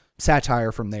politics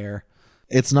satire from there.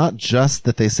 It's not just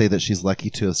that they say that she's lucky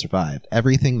to have survived.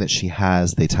 Everything that she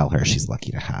has, they tell her she's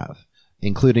lucky to have,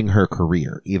 including her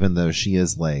career, even though she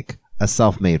is like a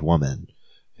self-made woman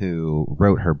who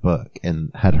wrote her book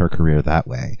and had her career that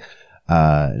way.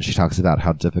 She talks about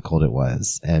how difficult it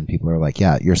was, and people are like,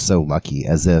 "Yeah, you're so lucky,"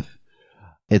 as if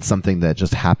it's something that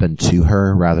just happened to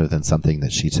her rather than something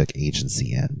that she took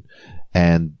agency in.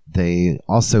 And they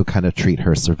also kind of treat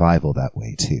her survival that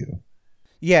way too.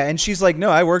 Yeah, and she's like, "No,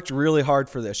 I worked really hard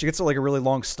for this." She gets like a really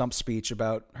long stump speech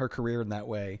about her career in that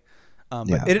way.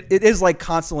 But it is like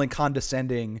constantly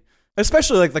condescending,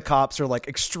 especially like the cops are like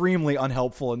extremely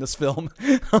unhelpful in this film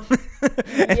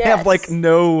and have like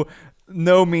no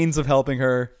means of helping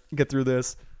her get through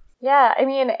this. Yeah, I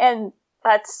mean, and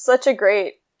that's such a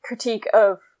great critique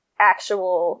of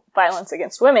actual violence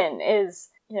against women is,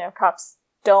 cops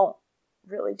don't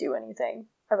really do anything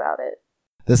about it.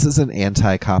 This is an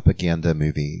anti-propaganda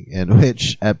movie in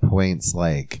which at points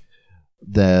like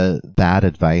the bad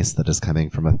advice that is coming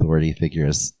from authority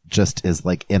figures just is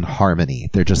like in harmony.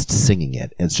 They're just singing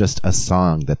it. It's just a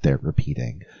song that they're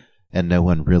repeating, and no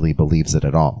one really believes it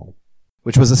at all,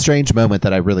 which was a strange moment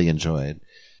that I really enjoyed.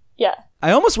 Yeah.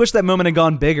 I almost wish that moment had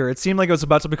gone bigger. It seemed like it was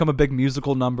about to become a big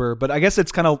musical number, but I guess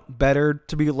it's kind of better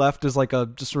to be left as like a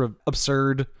just sort of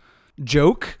absurd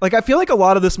joke. Like, I feel like a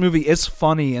lot of this movie is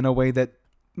funny in a way that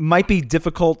might be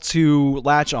difficult to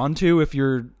latch onto if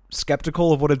you're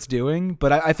skeptical of what it's doing,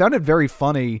 but I found it very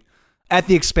funny at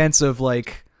the expense of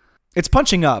like, it's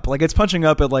punching up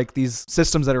at like these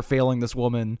systems that are failing this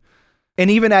woman.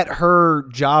 And even at her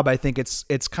job, I think it's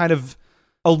kind of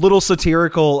a little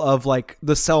satirical of like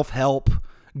the self-help,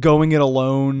 going it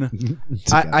alone.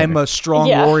 I'm a strong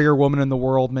warrior woman in the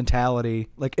world mentality.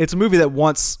 Like, it's a movie that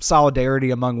wants solidarity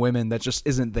among women that just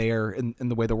isn't there in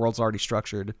the way the world's already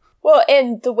structured. Well,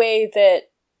 and the way that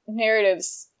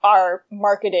narratives are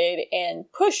marketed and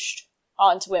pushed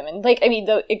onto women. Like, I mean,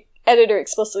 the editor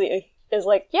explicitly is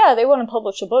like, yeah, they want to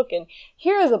publish a book, and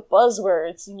here are the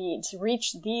buzzwords you need to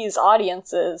reach these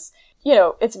audiences.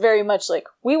 It's very much like,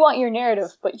 we want your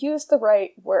narrative, but use the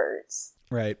right words.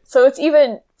 Right. So it's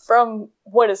even from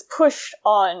what is pushed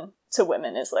on to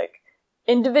women is like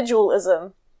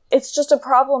individualism. It's just a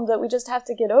problem that we just have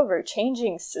to get over.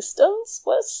 Changing systems?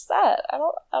 What's that? I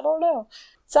don't know.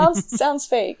 Sounds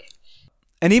fake.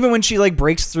 And even when she like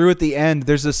breaks through at the end,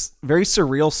 there's this very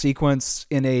surreal sequence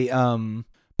in a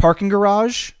parking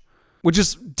garage, which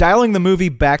is dialing the movie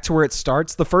back to where it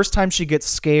starts. The first time she gets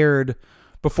scared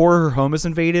before her home is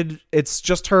invaded, it's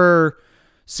just her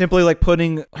simply like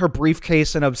putting her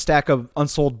briefcase and a stack of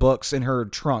unsold books in her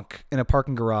trunk in a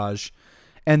parking garage.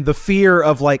 And the fear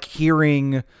of like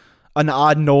hearing an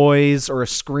odd noise or a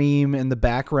scream in the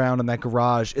background in that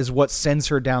garage is what sends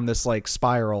her down this like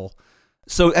spiral.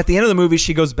 So at the end of the movie,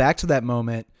 she goes back to that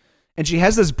moment and she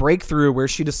has this breakthrough where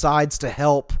she decides to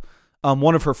help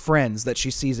one of her friends that she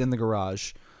sees in the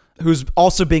garage, who's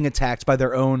also being attacked by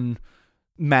their own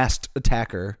masked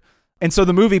attacker. And so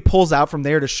the movie pulls out from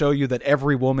there to show you that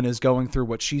every woman is going through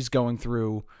what she's going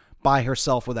through by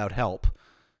herself without help.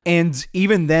 And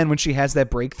even then, when she has that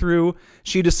breakthrough,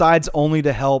 she decides only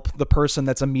to help the person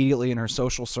that's immediately in her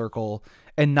social circle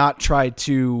and not try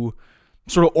to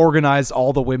sort of organize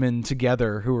all the women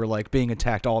together who are like being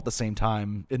attacked all at the same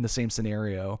time in the same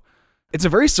scenario. It's a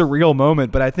very surreal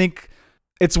moment, but I think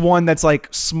it's one that's like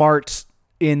smart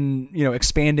in, you know,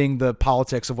 expanding the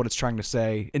politics of what it's trying to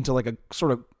say into like a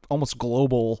sort of almost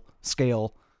global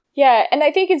scale. Yeah, and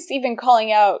I think it's even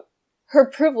calling out her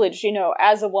privilege, you know,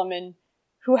 as a woman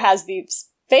who has these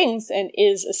things and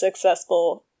is a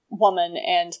successful woman,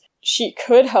 and she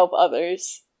could help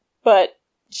others, but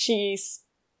she's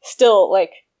still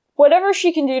like, whatever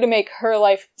she can do to make her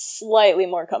life slightly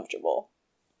more comfortable,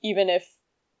 even if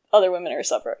other women are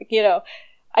suffering, you know.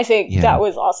 I think that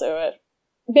was also a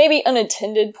maybe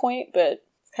unintended point, but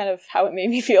it's kind of how it made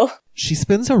me feel. She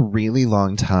spends a really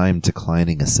long time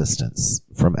declining assistance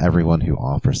from everyone who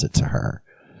offers it to her.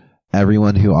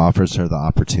 Everyone who offers her the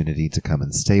opportunity to come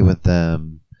and stay with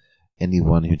them,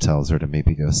 anyone who tells her to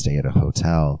maybe go stay at a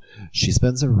hotel, she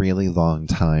spends a really long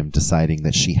time deciding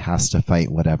that she has to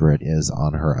fight whatever it is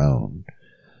on her own.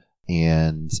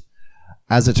 And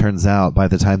as it turns out, by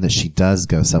the time that she does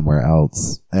go somewhere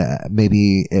else,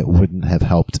 maybe it wouldn't have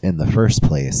helped in the first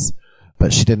place,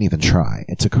 but she didn't even try.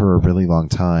 It took her a really long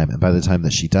time, and by the time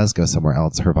that she does go somewhere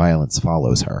else, her violence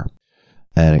follows her,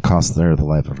 and it costs her the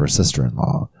life of her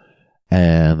sister-in-law.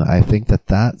 And I think that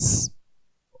that's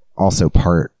also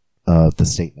part of the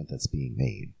statement that's being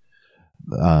made.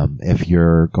 If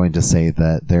you're going to say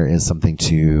that there is something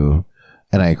to,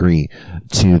 and I agree,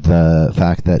 to the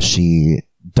fact that she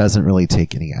doesn't really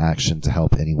take any action to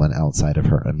help anyone outside of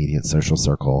her immediate social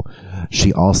circle,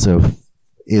 she also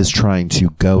is trying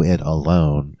to go it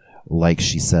alone, like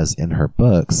she says in her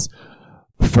books,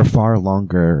 for far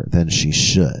longer than she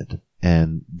should.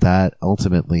 And that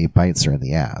ultimately bites her in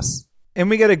the ass. And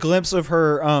we get a glimpse of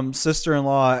her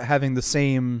sister-in-law having the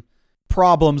same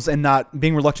problems and not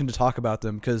being reluctant to talk about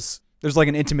them, because there's like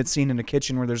an intimate scene in a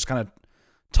kitchen where they're just kind of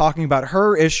talking about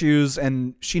her issues,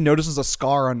 and she notices a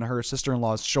scar on her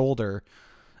sister-in-law's shoulder,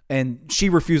 and she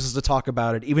refuses to talk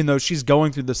about it, even though she's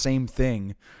going through the same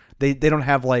thing. They don't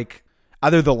have like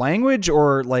either the language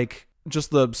or like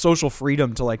just the social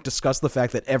freedom to like discuss the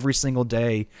fact that every single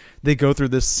day they go through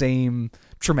this same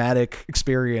traumatic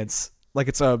experience. Like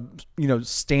it's a, you know,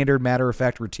 standard matter of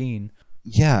fact routine.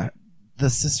 Yeah. The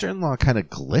sister-in-law kind of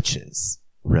glitches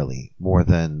really more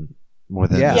than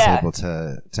is able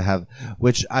to have,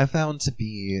 which I found to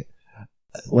be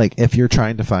like, if you're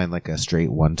trying to find like a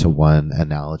straight one-to-one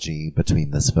analogy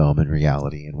between this film and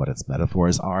reality and what its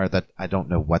metaphors are, that I don't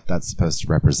know what that's supposed to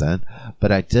represent,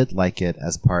 but I did like it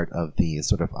as part of the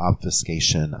sort of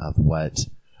obfuscation of what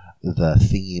the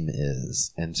theme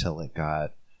is until it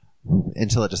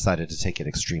decided to take it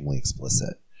extremely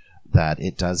explicit. That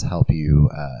it does help you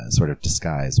sort of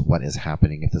disguise what is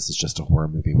happening if this is just a horror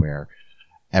movie where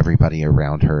everybody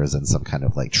around her is in some kind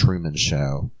of like Truman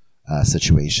Show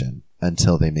situation,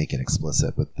 until they make it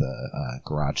explicit with the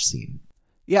garage scene.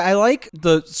 Yeah, I like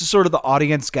the sort of the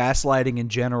audience gaslighting in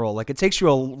general. Like, it takes you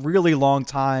a really long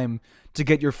time to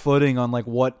get your footing on like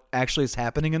what actually is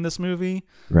happening in this movie.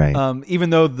 Right. Even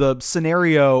though the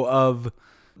scenario of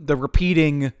the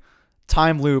repeating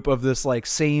time loop of this like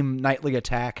same nightly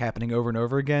attack happening over and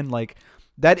over again, like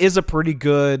that is a pretty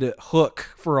good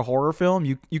hook for a horror film.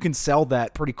 You can sell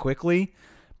that pretty quickly,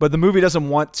 but the movie doesn't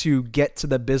want to get to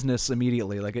the business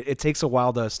immediately. Like it takes a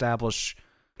while to establish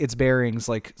its bearings,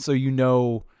 like so you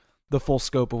know the full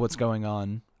scope of what's going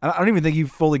on. I don't even think you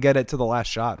fully get it to the last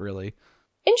shot, really.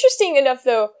 Interesting enough,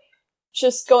 though,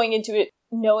 just going into it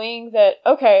knowing that,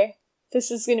 okay, this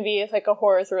is going to be like a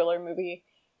horror thriller movie,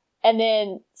 and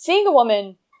then seeing a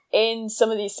woman in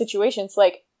some of these situations,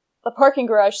 like the parking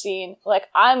garage scene, like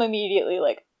I'm immediately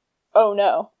like, oh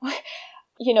no.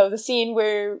 You know, the scene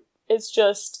where it's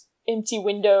just empty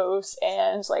windows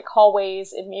and like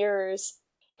hallways and mirrors.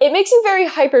 It makes you very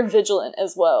hyper vigilant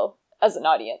as well as an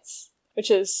audience, which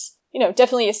is, you know,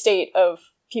 definitely a state of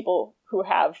people who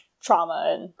have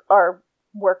trauma and are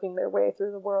working their way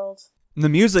through the world. And the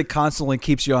music constantly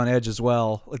keeps you on edge as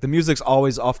well. Like the music's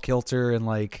always off kilter and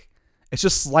like it's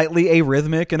just slightly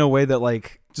arrhythmic in a way that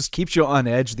like just keeps you on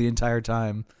edge the entire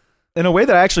time. In a way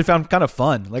that I actually found kind of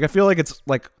fun. Like I feel like it's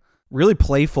like really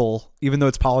playful, even though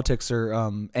its politics are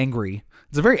angry.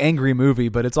 It's a very angry movie,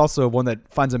 but it's also one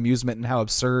that finds amusement in how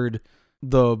absurd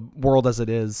the world as it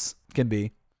is can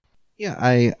be. Yeah,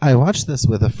 I watched this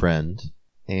with a friend,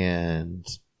 and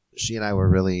she and I were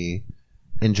really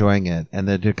enjoying it. And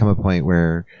there did come a point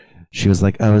where she was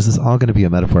like, oh, is this all going to be a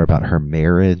metaphor about her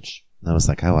marriage? And I was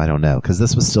like, oh, I don't know. Because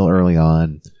this was still early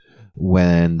on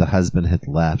when the husband had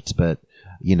left. But,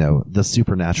 you know, the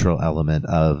supernatural element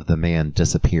of the man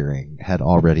disappearing had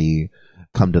already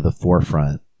come to the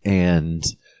forefront. And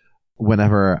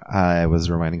whenever I was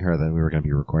reminding her that we were going to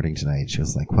be recording tonight, she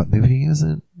was like, what movie is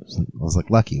it? I was like,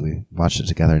 Lucky. We watched it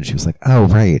together. And she was like, oh,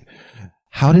 right.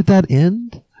 How did that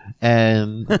end?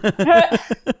 And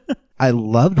I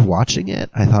loved watching it.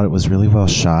 I thought it was really well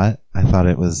shot. I thought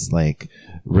it was like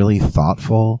really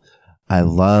thoughtful. I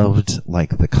loved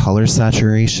like the color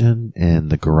saturation in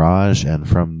the garage and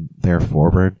from there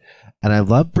forward. And I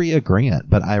love Bria Grant,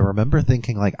 but I remember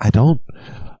thinking like, I don't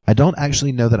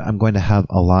actually know that I'm going to have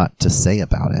a lot to say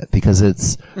about it because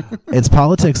its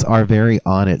politics are very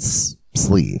on its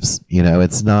sleeves. You know,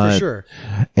 it's not, For sure.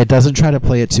 It doesn't try to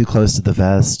play it too close to the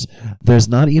vest. There's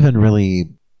not even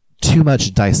really too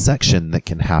much dissection that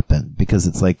can happen because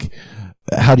it's like,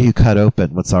 how do you cut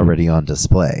open what's already on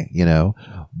display, you know?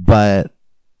 But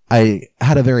I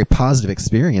had a very positive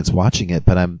experience watching it,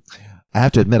 but I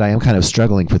have to admit, I am kind of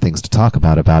struggling for things to talk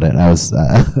about it. And I was,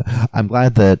 I'm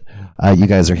glad that you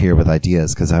guys are here with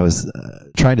ideas because I was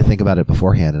trying to think about it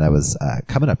beforehand and I was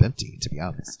coming up empty, to be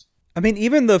honest. I mean,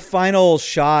 even the final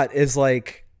shot is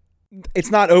like,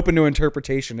 it's not open to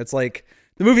interpretation. It's like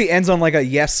the movie ends on like a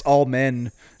yes, all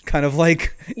men kind of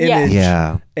like image.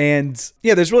 Yeah. And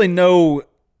yeah, there's really no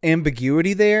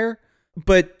ambiguity there,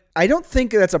 but I don't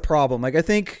think that's a problem. Like, I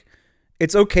think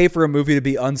it's okay for a movie to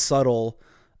be unsubtle,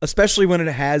 especially when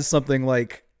it has something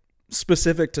like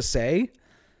specific to say.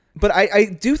 But I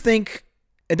do think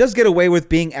it does get away with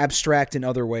being abstract in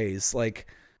other ways. Like,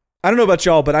 I don't know about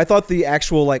y'all, but I thought the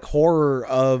actual like horror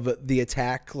of the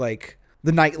attack, like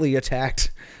the nightly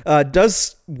attack,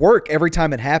 does work every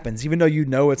time it happens, even though you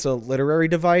know it's a literary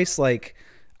device. Like,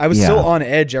 I was still on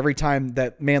edge every time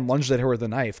that man lunged at her with a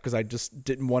knife because I just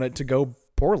didn't want it to go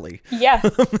poorly. Yeah.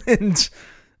 And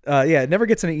it never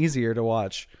gets any easier to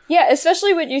watch. Yeah,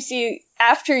 especially when you see,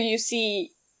 after you see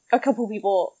a couple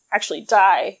people actually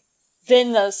die,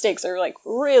 then the stakes are like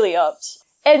really upped.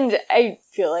 And I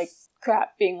feel like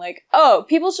crap being like, oh,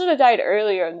 people should have died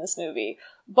earlier in this movie.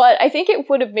 But I think it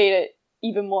would have made it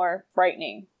even more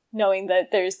frightening, knowing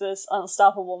that there's this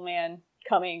unstoppable man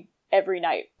coming every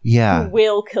night. Yeah. Who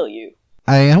will kill you.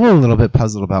 I am a little bit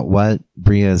puzzled about what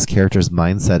Bria's character's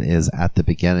mindset is at the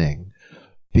beginning,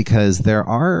 because there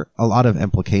are a lot of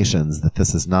implications that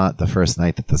this is not the first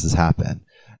night that this has happened.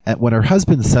 And when her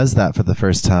husband says that for the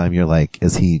first time, you're like,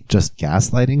 is he just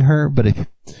gaslighting her?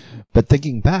 But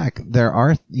thinking back, there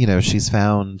are, you know, she's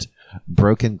found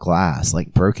broken glass,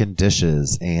 like broken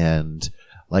dishes and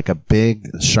like a big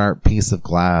sharp piece of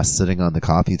glass sitting on the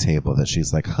coffee table that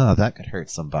she's like, that could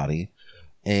hurt somebody.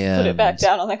 And put it back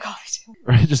down on the coffee table.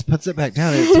 Right, just puts it back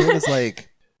down. It sort of is like,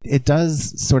 it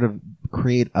does sort of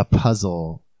create a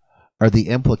puzzle, or the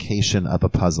implication of a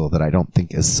puzzle that I don't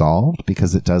think is solved,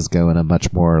 because it does go in a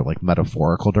much more like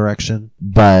metaphorical direction.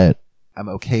 But I'm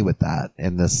okay with that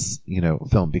in this, you know,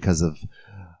 film because of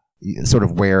sort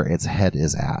of where its head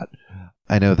is at.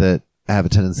 I know that I have a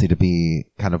tendency to be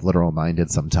kind of literal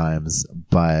minded sometimes,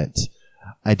 but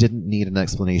I didn't need an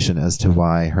explanation as to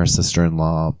why her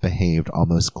sister-in-law behaved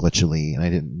almost glitchily, and I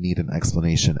didn't need an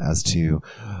explanation as to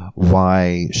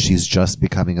why she's just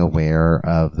becoming aware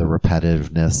of the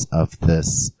repetitiveness of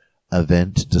this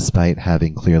event, despite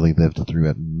having clearly lived through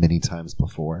it many times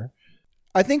before.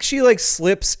 I think she like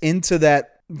slips into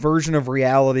that version of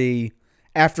reality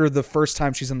after the first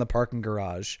time she's in the parking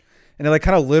garage, and it like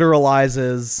kind of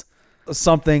literalizes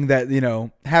something that, you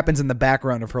know, happens in the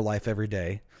background of her life every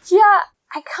day. Yeah,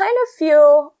 I kind of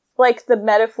feel like the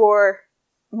metaphor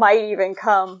might even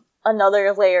come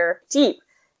another layer deep.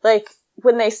 Like,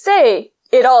 when they say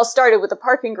it all started with the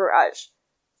parking garage,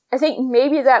 I think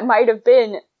maybe that might have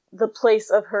been the place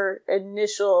of her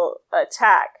initial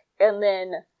attack. And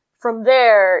then from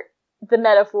there, the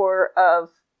metaphor of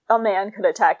a man could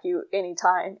attack you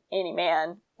anytime, any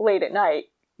man, late at night.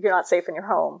 You're not safe in your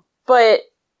home. But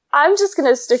I'm just going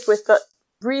to stick with the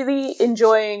really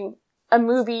enjoying a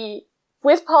movie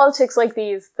with politics like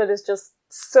these that is just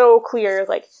so clear.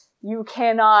 Like, you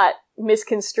cannot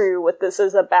misconstrue what this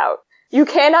is about. You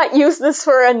cannot use this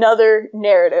for another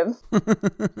narrative.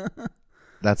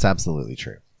 That's absolutely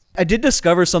true. I did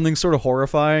discover something sort of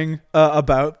horrifying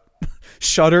about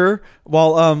Shudder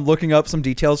while looking up some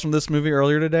details from this movie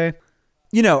earlier today.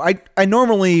 You know, I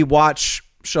normally watch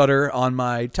Shudder on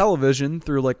my television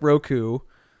through like Roku,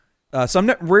 so I'm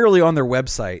not rarely on their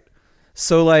website.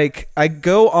 So like I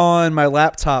go on my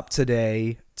laptop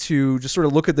today to just sort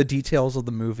of look at the details of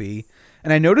the movie,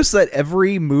 And I noticed that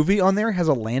every movie on there has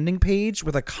a landing page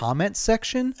with a comment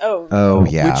section. Oh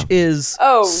yeah. Which is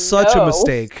such a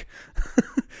mistake.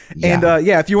 Yeah. And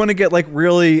if you want to get like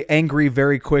really angry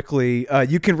very quickly,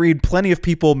 you can read plenty of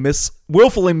people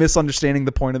willfully misunderstanding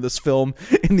the point of this film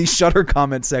in the Shudder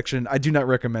comment section. I do not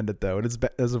recommend it though. It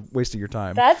is a waste of your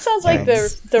time. That sounds like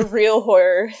the real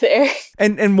horror there.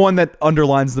 And one that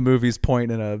underlines the movie's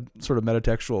point in a sort of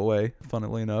metatextual way,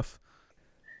 funnily enough.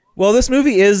 Well, this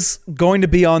movie is going to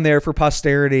be on there for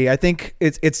posterity. I think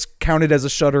it's counted as a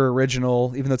Shudder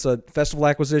original, even though it's a festival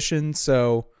acquisition.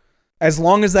 So as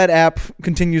long as that app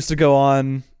continues to go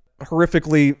on,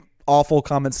 horrifically awful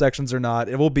comment sections or not,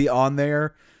 it will be on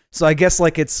there. So I guess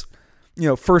like its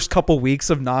first couple weeks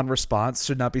of non-response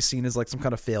should not be seen as like some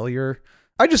kind of failure.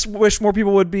 I just wish more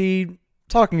people would be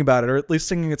talking about it, or at least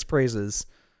singing its praises.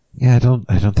 Yeah, I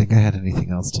don't think I had anything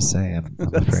else to say. I'm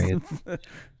afraid.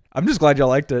 I'm just glad y'all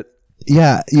liked it.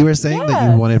 Yeah, you were saying that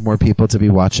you wanted more people to be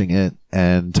watching it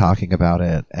and talking about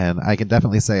it, and I can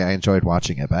definitely say I enjoyed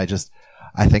watching it, but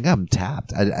I think I'm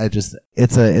tapped.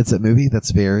 It's a movie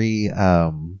that's very I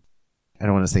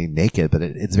don't want to say naked, but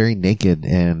it's very naked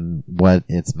in what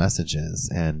its message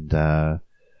is, and I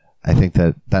think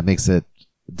that makes it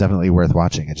definitely worth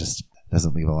watching. It just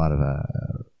doesn't leave a lot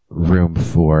of room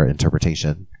for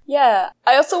interpretation. Yeah,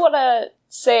 I also want to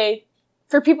say,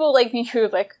 for people like me who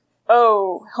like,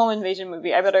 oh, home invasion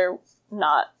movie, I better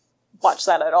not watch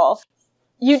that at all.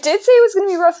 You did say it was going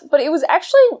to be rough, but it was,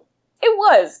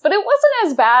 but it wasn't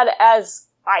as bad as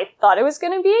I thought it was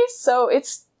going to be. So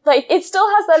it's like, it still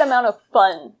has that amount of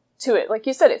fun to it. Like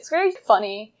you said, it's very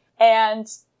funny, and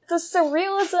the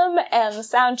surrealism and the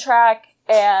soundtrack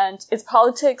and its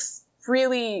politics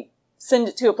really send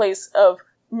it to a place of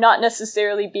not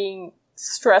necessarily being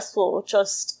stressful,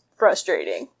 just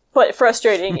frustrating. But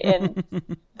frustrating in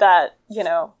that,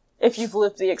 if you've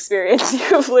lived the experience,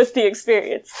 you've lived the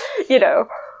experience, In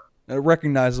a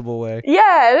recognizable way.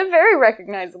 Yeah, in a very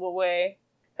recognizable way.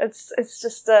 It's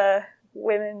just a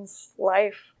women's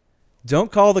life. Don't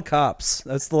call the cops.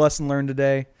 That's the lesson learned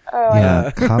today. Oh,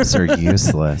 yeah, cops are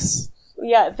useless.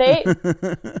 Yeah,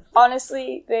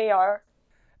 honestly, they are.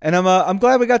 And I'm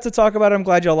glad we got to talk about it. I'm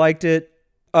glad y'all liked it.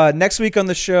 Next week on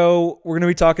the show, we're going to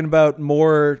be talking about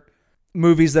more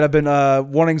movies that I've been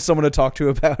wanting someone to talk to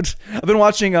about. I've been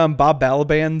watching Bob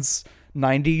Balaban's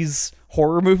 90s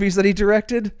horror movies that he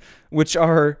directed, which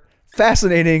are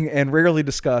fascinating and rarely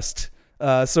discussed.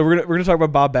 So we're gonna talk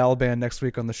about Bob Balaban next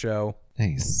week on the show.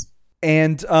 Nice.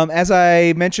 And as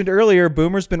I mentioned earlier,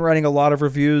 Boomer's been writing a lot of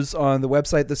reviews on the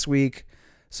website this week,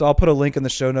 so I'll put a link in the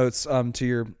show notes to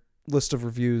your list of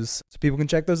reviews so people can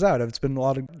check those out. It's been a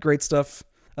lot of great stuff,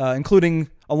 including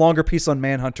a longer piece on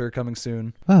Manhunter coming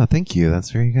soon. Oh, thank you. That's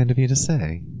very kind of you to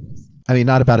say. I mean,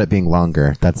 not about it being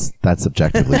longer. That's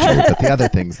objectively true. But the other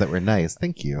things that were nice,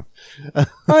 thank you.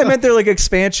 I meant they're like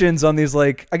expansions on these.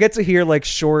 Like, I get to hear like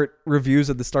short reviews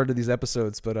at the start of these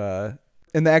episodes, but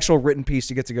in the actual written piece,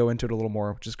 you get to go into it a little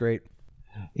more, which is great.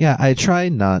 Yeah, I try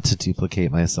not to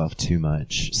duplicate myself too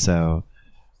much.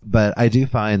 But I do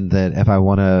find that if I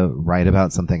want to write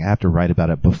about something, I have to write about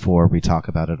it before we talk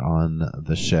about it on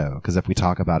the show. Because if we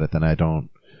talk about it, then I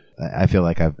feel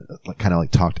like I've kind of like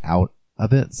talked out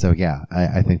of it. So yeah,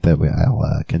 I think that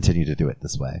I'll continue to do it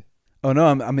this way. Oh no,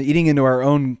 I'm eating into our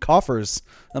own coffers.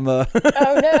 Oh no.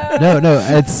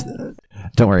 No,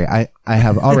 don't worry. I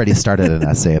have already started an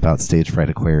essay about Stage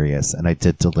Fright Aquarius, and I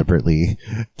did deliberately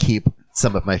keep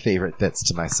some of my favorite bits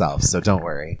to myself. So don't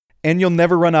worry. And you'll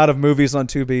never run out of movies on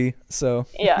Tubi. So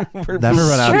yeah, never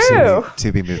run out of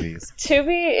Tubi movies.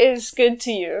 Tubi is good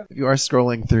to you. If you are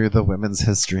scrolling through the Women's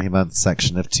History Month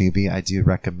section of Tubi, I do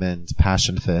recommend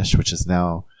Passion Fish, which is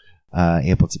now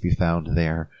able to be found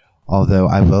there. Although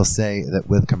I will say that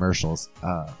with commercials,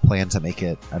 plan to make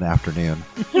it an afternoon.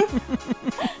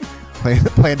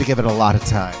 plan to give it a lot of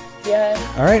time. Yeah.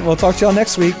 All right, we'll talk to y'all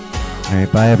next week. All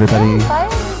right, bye everybody. Bye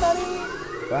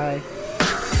everybody. Bye.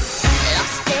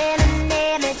 Lost in an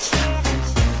image.